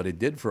does now, but it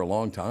did for a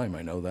long time.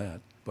 I know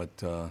that. But,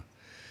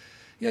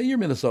 yeah, your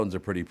Minnesotans are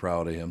pretty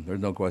proud of him. There's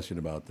no question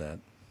about that.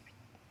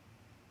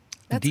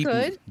 That's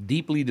good.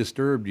 Deeply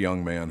disturbed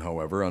young man,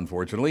 however,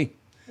 unfortunately.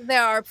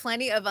 There are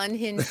plenty of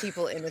unhinged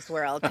people in this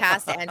world,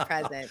 past and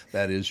present.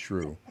 That is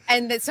true.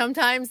 And that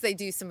sometimes they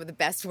do some of the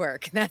best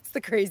work. That's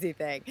the crazy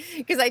thing.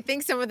 Because I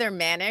think some of their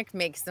manic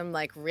makes them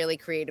like really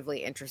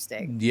creatively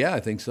interesting. Yeah, I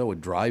think so.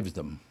 It drives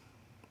them.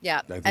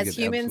 Yeah. As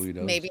humans,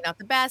 maybe not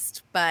the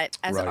best, but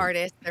as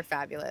artists, they're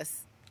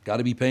fabulous. Got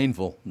to be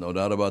painful. No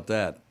doubt about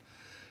that.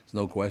 There's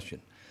no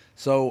question.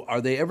 So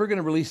are they ever going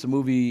to release a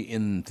movie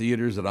in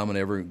theaters that I'm going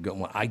to ever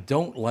go? I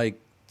don't like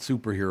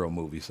superhero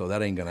movies, so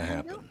that ain't going to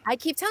happen. I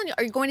keep telling you,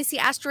 are you going to see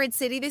Asteroid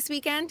City this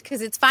weekend?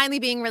 Because it's finally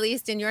being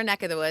released in your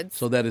neck of the woods.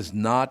 So that is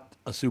not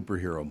a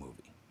superhero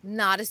movie.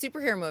 Not a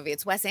superhero movie.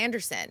 It's Wes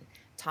Anderson.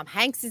 Tom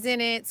Hanks is in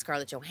it.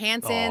 Scarlett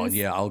Johansson. Oh,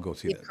 yeah, I'll go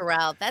see Steve that.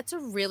 Carell. That's a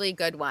really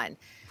good one.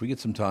 If we get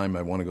some time,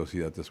 I want to go see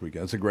that this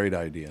weekend. That's a great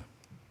idea.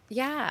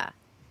 Yeah.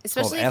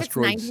 Especially if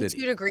Asteroid it's 92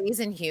 City. degrees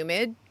and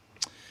humid.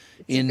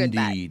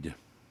 Indeed.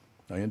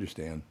 I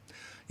understand.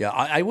 Yeah,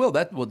 I will.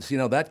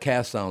 That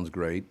cast sounds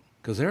great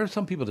because there are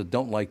some people that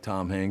don't like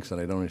Tom Hanks,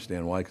 and I don't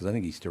understand why. Because I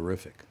think he's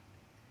terrific.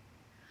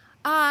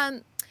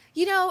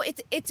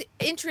 It's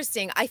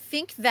interesting. I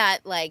think that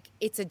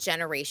it's a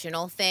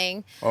generational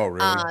thing. Oh,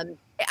 really?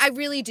 I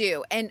really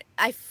do, and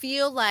I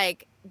feel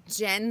like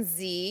Gen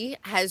Z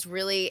has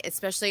really,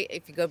 especially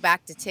if you go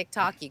back to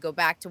TikTok, you go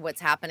back to what's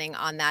happening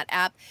on that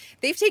app,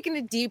 they've taken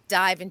a deep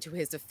dive into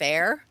his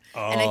affair.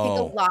 And I think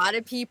a lot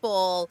of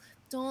people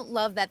don't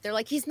love that. They're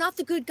like, he's not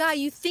the good guy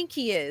you think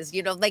he is.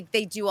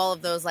 They do all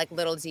of those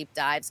little deep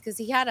dives because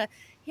he had a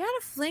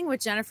fling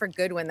with Jennifer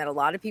Goodwin that a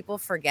lot of people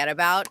forget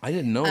about. I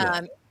didn't know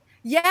that.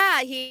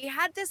 Yeah, he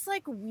had this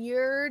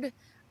weird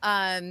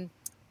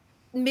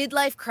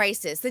midlife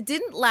crisis that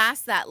didn't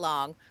last that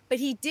long, but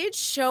he did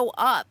show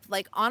up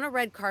on a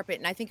red carpet,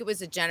 and I think it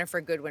was a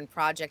Jennifer Goodwin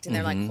project, and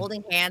they're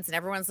holding hands, and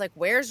everyone's like,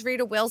 where's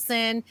Rita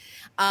Wilson?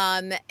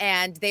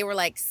 And they were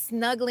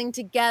snuggling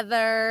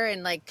together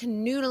and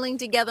canoodling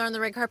together on the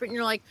red carpet, and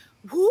you're like,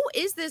 who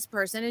is this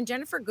person? And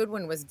Jennifer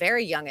Goodwin was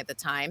very young at the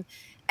time,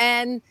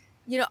 and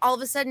all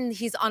of a sudden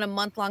he's on a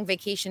month-long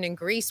vacation in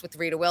Greece with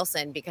Rita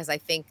Wilson because I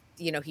think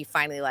he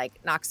finally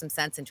knocked some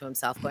sense into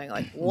himself, going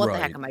what the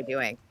heck am I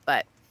doing?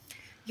 But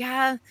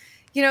yeah,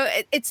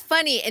 it's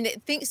funny, and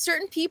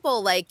certain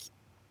people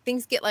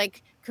things get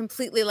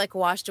completely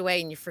washed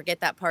away, and you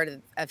forget that part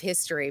of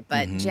history.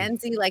 But Gen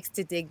Z likes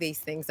to dig these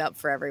things up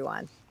for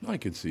everyone. I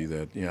could see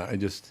that. Yeah,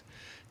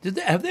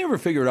 have they ever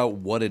figured out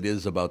what it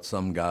is about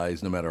some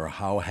guys, no matter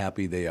how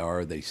happy they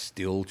are, they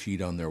still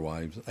cheat on their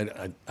wives? I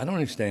don't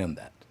understand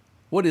that.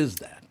 What is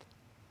that?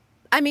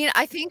 I mean,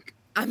 I think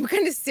I'm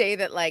going to say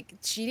that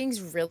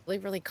cheating's really,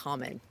 really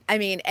common. I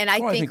mean, and I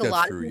think a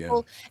lot of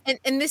people, yeah.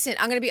 and listen,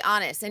 I'm going to be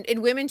honest,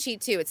 and women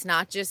cheat too. It's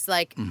not just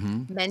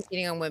men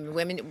cheating on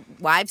women.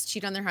 Wives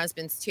cheat on their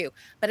husbands too.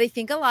 But I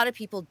think a lot of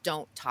people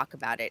don't talk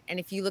about it. And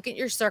if you look at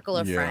your circle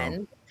of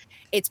friends,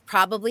 it's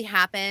probably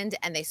happened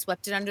and they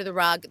swept it under the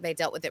rug. They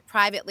dealt with it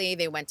privately.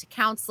 They went to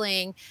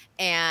counseling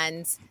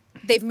and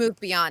they've moved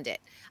beyond it.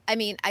 I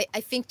mean,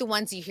 I think the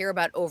ones you hear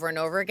about over and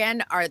over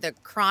again are the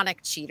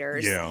chronic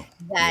cheaters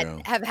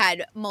that have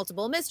had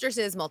multiple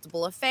mistresses,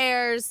 multiple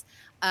affairs.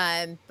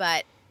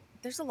 But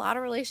there's a lot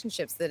of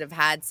relationships that have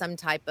had some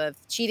type of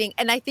cheating.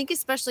 And I think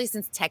especially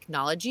since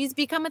technology's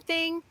become a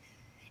thing,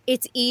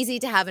 it's easy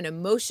to have an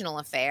emotional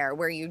affair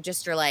where you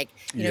just are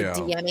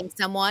DMing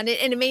someone.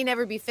 And it may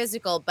never be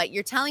physical, but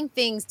you're telling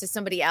things to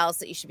somebody else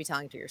that you should be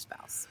telling to your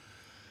spouse.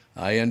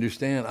 I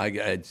understand.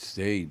 I'd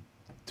say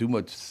too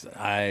much.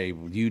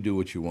 You do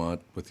what you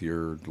want with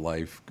your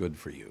life. Good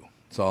for you.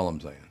 That's all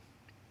I'm saying.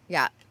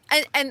 Yeah.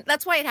 And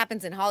that's why it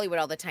happens in Hollywood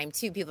all the time,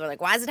 too. People are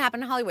like, why does it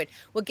happen in Hollywood?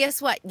 Well,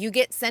 guess what? You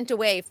get sent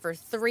away for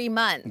 3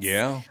 months.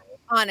 Yeah.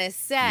 On a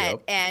set,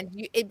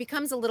 and it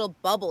becomes a little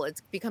bubble.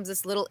 It becomes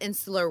this little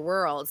insular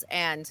world,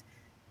 and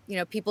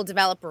people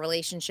develop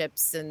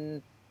relationships,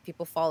 and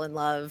people fall in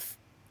love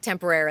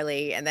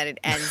temporarily, and then it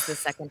ends the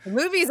second the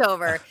movie's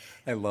over.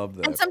 I love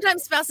that. And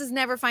sometimes spouses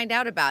never find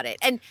out about it.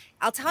 And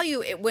I'll tell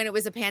you, when it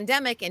was a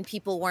pandemic and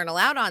people weren't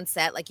allowed on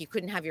set, you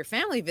couldn't have your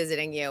family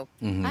visiting you,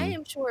 I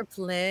am sure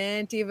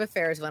plenty of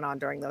affairs went on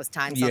during those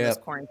times on those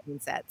quarantine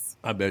sets.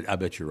 I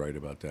bet you're right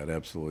about that.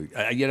 Absolutely.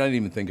 I didn't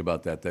even think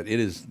about that it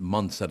is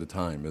months at a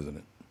time, isn't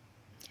it?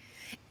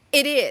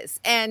 It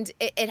is. And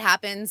it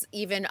happens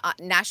even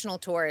national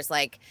tours,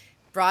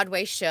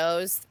 Broadway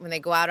shows, when they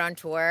go out on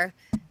tour.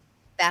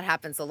 That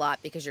happens a lot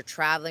because you're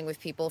traveling with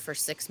people for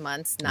 6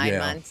 months, 9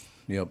 months.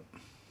 Yep.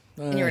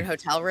 And you're in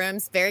hotel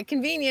rooms. Very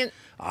convenient.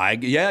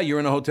 You're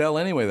in a hotel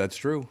anyway. That's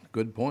true.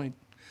 Good point.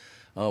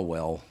 Oh,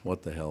 well,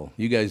 what the hell?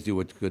 You guys do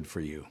what's good for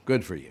you.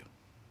 Good for you.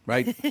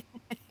 Right?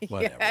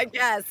 Yeah, I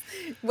guess.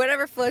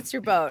 Whatever floats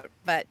your boat.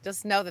 But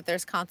just know that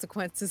there's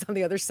consequences on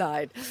the other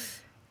side.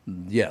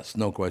 Yes,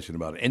 no question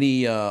about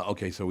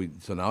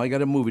it. So now I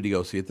got a movie to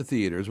go see at the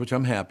theaters, which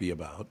I'm happy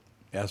about.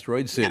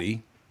 Asteroid City. Yeah.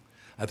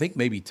 I think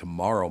maybe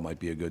tomorrow might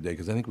be a good day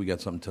because I think we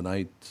got something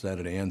tonight,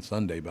 Saturday and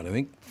Sunday. But I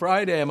think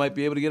Friday I might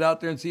be able to get out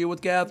there and see you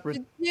with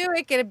Catherine. Do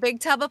it. Get a big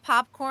tub of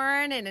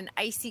popcorn and an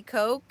icy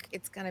Coke.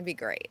 It's going to be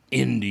great.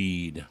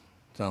 Indeed.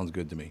 Sounds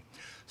good to me.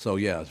 So,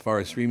 as far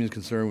as streaming is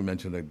concerned, we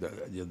mentioned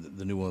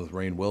the new one with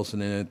Rainn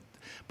Wilson in it.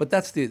 But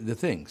that's the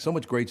thing. So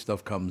much great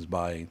stuff comes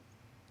by.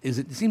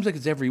 It seems like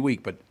it's every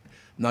week, but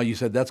now you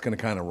said that's going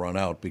to kind of run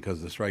out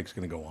because the strike's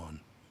going to go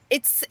on.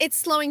 It's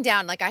slowing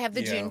down. I have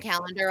the June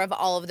calendar of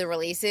all of the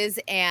releases,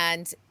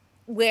 and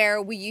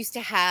where we used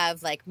to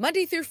have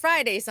Monday through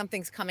Friday,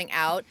 something's coming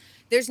out.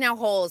 There's now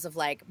holes of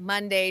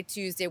Monday,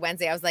 Tuesday,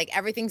 Wednesday. I was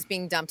everything's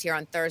being dumped here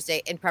on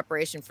Thursday in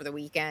preparation for the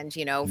weekend,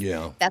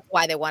 Yeah. That's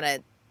why they want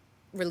to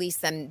release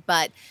them.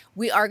 But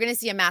we are going to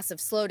see a massive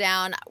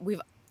slowdown.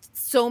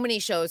 So many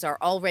shows are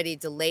already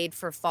delayed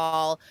for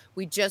fall.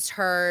 We just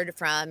heard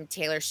from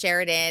Taylor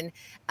Sheridan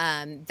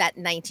that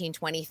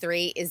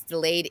 1923 is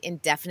delayed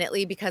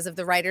indefinitely because of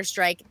the writer's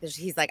strike.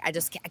 He's like, I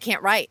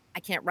can't write. I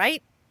can't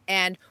write.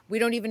 And we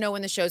don't even know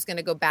when the show's going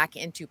to go back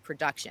into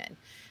production.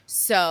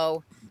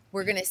 So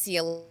we're going to see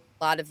a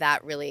lot of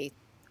that really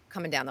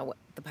coming down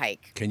the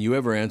pike. Can you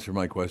ever answer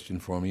my question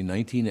for me?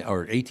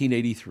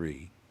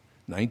 1883,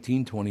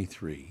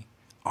 1923.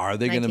 Are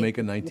they going to make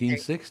a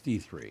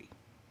 1963?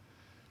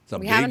 It's a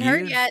We big haven't year.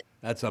 heard yet.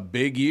 That's a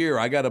big year.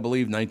 I got to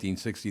believe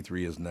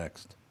 1963 is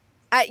next.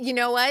 You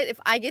know what? If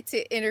I get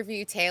to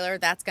interview Taylor,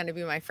 that's going to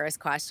be my first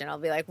question. I'll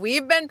be like,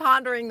 we've been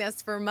pondering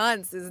this for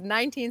months. Is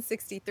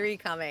 1963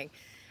 coming?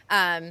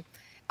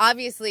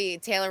 Obviously,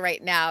 Taylor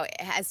right now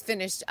has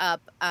finished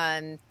up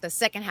the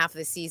second half of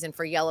the season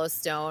for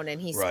Yellowstone,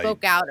 and he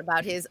spoke out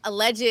about his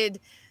alleged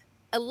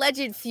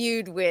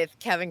feud with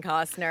Kevin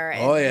Costner.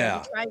 And Oh,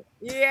 yeah.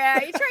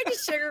 He tried to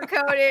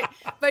sugarcoat it,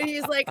 but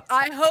he's like,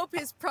 I hope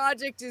his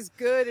project is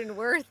good and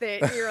worth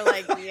it. You're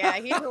like, yeah,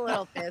 he's a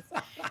little pissed.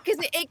 Because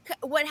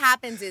what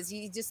happens is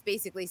he just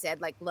basically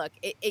said, like, look,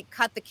 it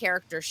cut the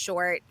character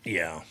short.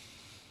 Yeah.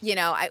 You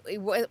know, we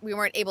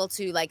weren't able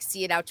to, like,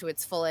 see it out to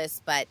its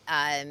fullest, but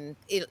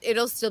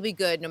it'll still be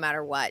good no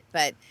matter what.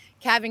 But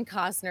Kevin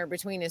Costner,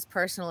 between his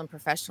personal and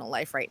professional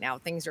life right now,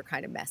 things are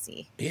kind of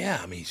messy. Yeah,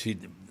 I mean,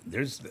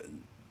 that's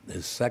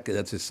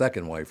his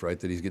second wife, right,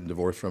 that he's getting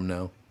divorced from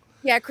now?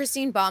 Yeah,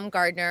 Kristyn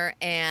Baumgartner,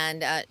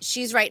 and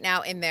she's right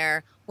now in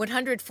their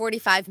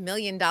 $145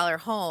 million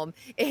home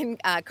in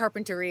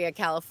Carpinteria,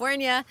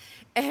 California,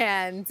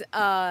 and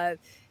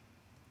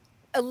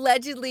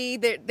allegedly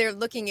they're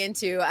looking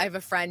into. I have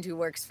a friend who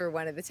works for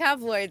one of the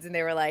tabloids, and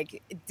they were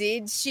like,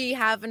 did she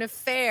have an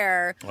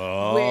affair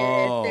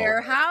with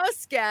their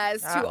house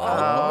guest who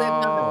also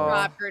lived on the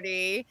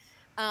property?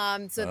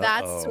 So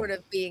that's sort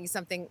of being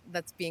something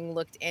that's being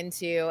looked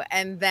into.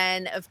 And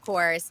then, of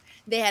course,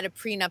 they had a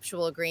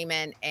prenuptial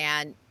agreement,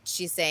 and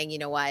she's saying, you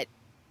know what,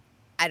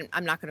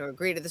 I'm not going to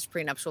agree to this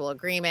prenuptial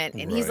agreement.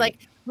 And he's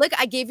like, look,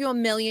 I gave you $1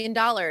 million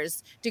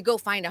to go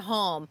find a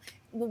home,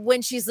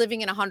 when she's living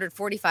in a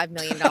 $145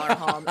 million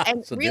home.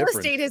 And real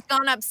estate has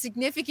gone up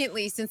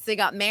significantly since they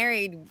got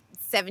married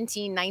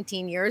 17,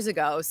 19 years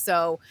ago.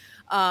 So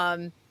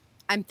I'm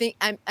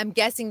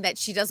guessing that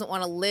she doesn't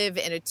want to live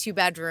in a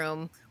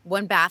 2-bedroom,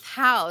 1-bath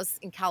house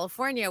in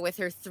California with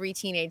her 3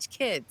 teenage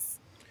kids.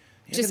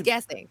 Just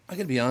guessing. I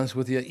got to be honest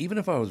with you. Even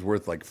if I was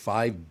worth like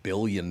 $5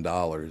 billion,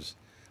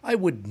 I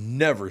would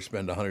never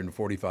spend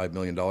 $145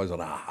 million on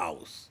a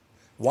house.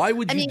 Why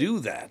would you do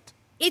that?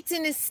 It's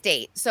an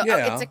estate, so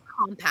it's a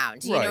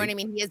compound. You know what I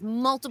mean? He has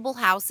multiple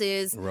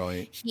houses.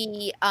 Right.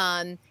 He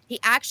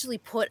actually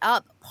put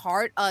up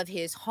part of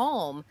his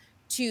home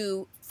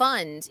to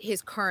fund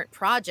his current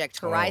project,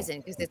 Horizon,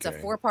 because it's a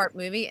 4-part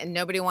movie and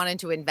nobody wanted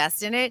to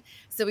invest in it.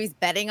 So he's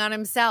betting on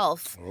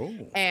himself.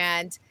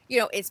 And, you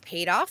know, it's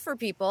paid off for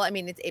people. I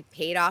mean, it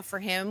paid off for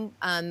him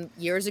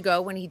years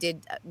ago when he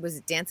did, was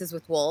it Dances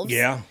with Wolves?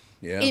 Yeah.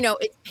 You know,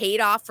 it's paid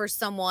off for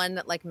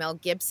someone like Mel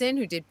Gibson,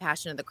 who did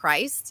Passion of the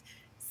Christ.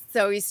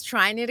 So he's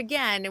trying it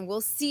again, and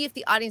we'll see if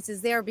the audience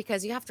is there,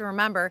 because you have to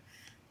remember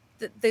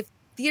the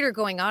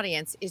theater-going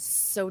audience is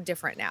so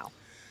different now.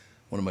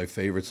 One of my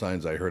favorite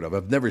signs I heard of,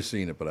 I've never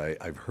seen it, but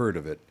I've heard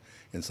of it,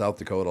 in South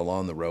Dakota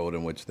along the road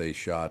in which they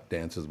shot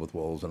Dances with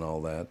Wolves and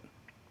all that.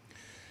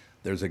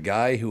 There's a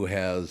guy who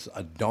has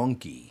a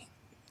donkey,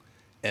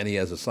 and he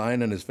has a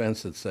sign on his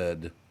fence that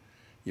said,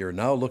 "You're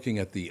now looking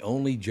at the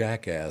only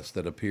jackass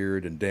that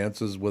appeared in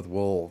Dances with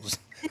Wolves."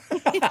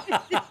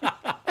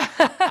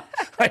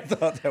 I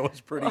thought that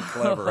was pretty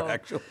clever,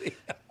 actually.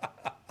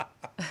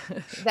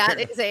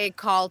 That is a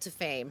call to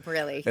fame,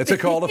 really. It's a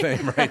call to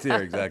fame right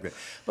there, exactly.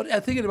 But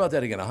thinking about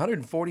that again,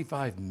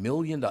 $145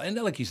 million. And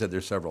like you said,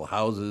 there's several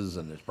houses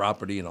and there's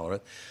property and all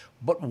that.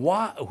 But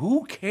why?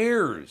 Who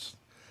cares?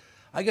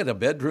 I got a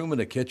bedroom and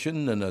a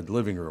kitchen and a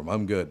living room.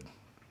 I'm good.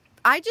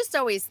 I just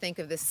always think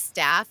of the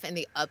staff and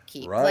the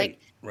upkeep. Right.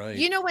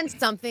 You know, when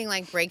something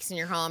like breaks in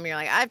your home, you're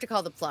like, I have to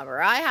call the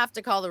plumber. I have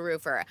to call the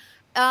roofer.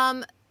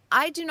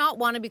 I do not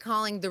want to be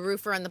calling the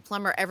roofer and the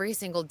plumber every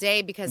single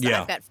day, because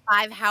I've got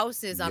 5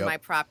 houses on my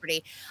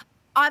property.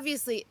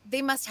 Obviously,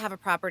 they must have a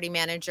property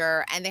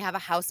manager and they have a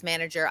house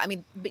manager. I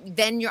mean, but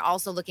then you're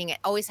also looking at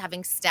always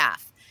having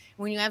staff.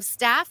 When you have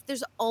staff,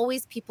 there's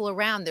always people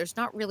around. There's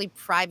not really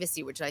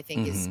privacy, which I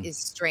think is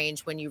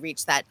strange when you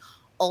reach that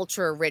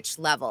ultra rich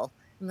level.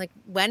 I'm like,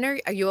 when are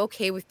you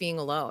okay with being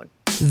alone?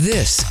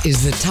 This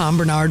is the Tom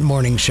Barnard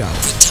Morning Show.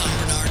 The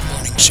Tom Barnard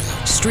Morning Show.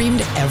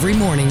 Streamed every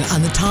morning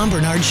on the Tom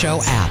Barnard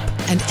Show app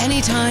and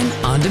anytime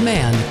on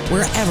demand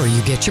wherever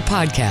you get your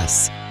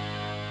podcasts.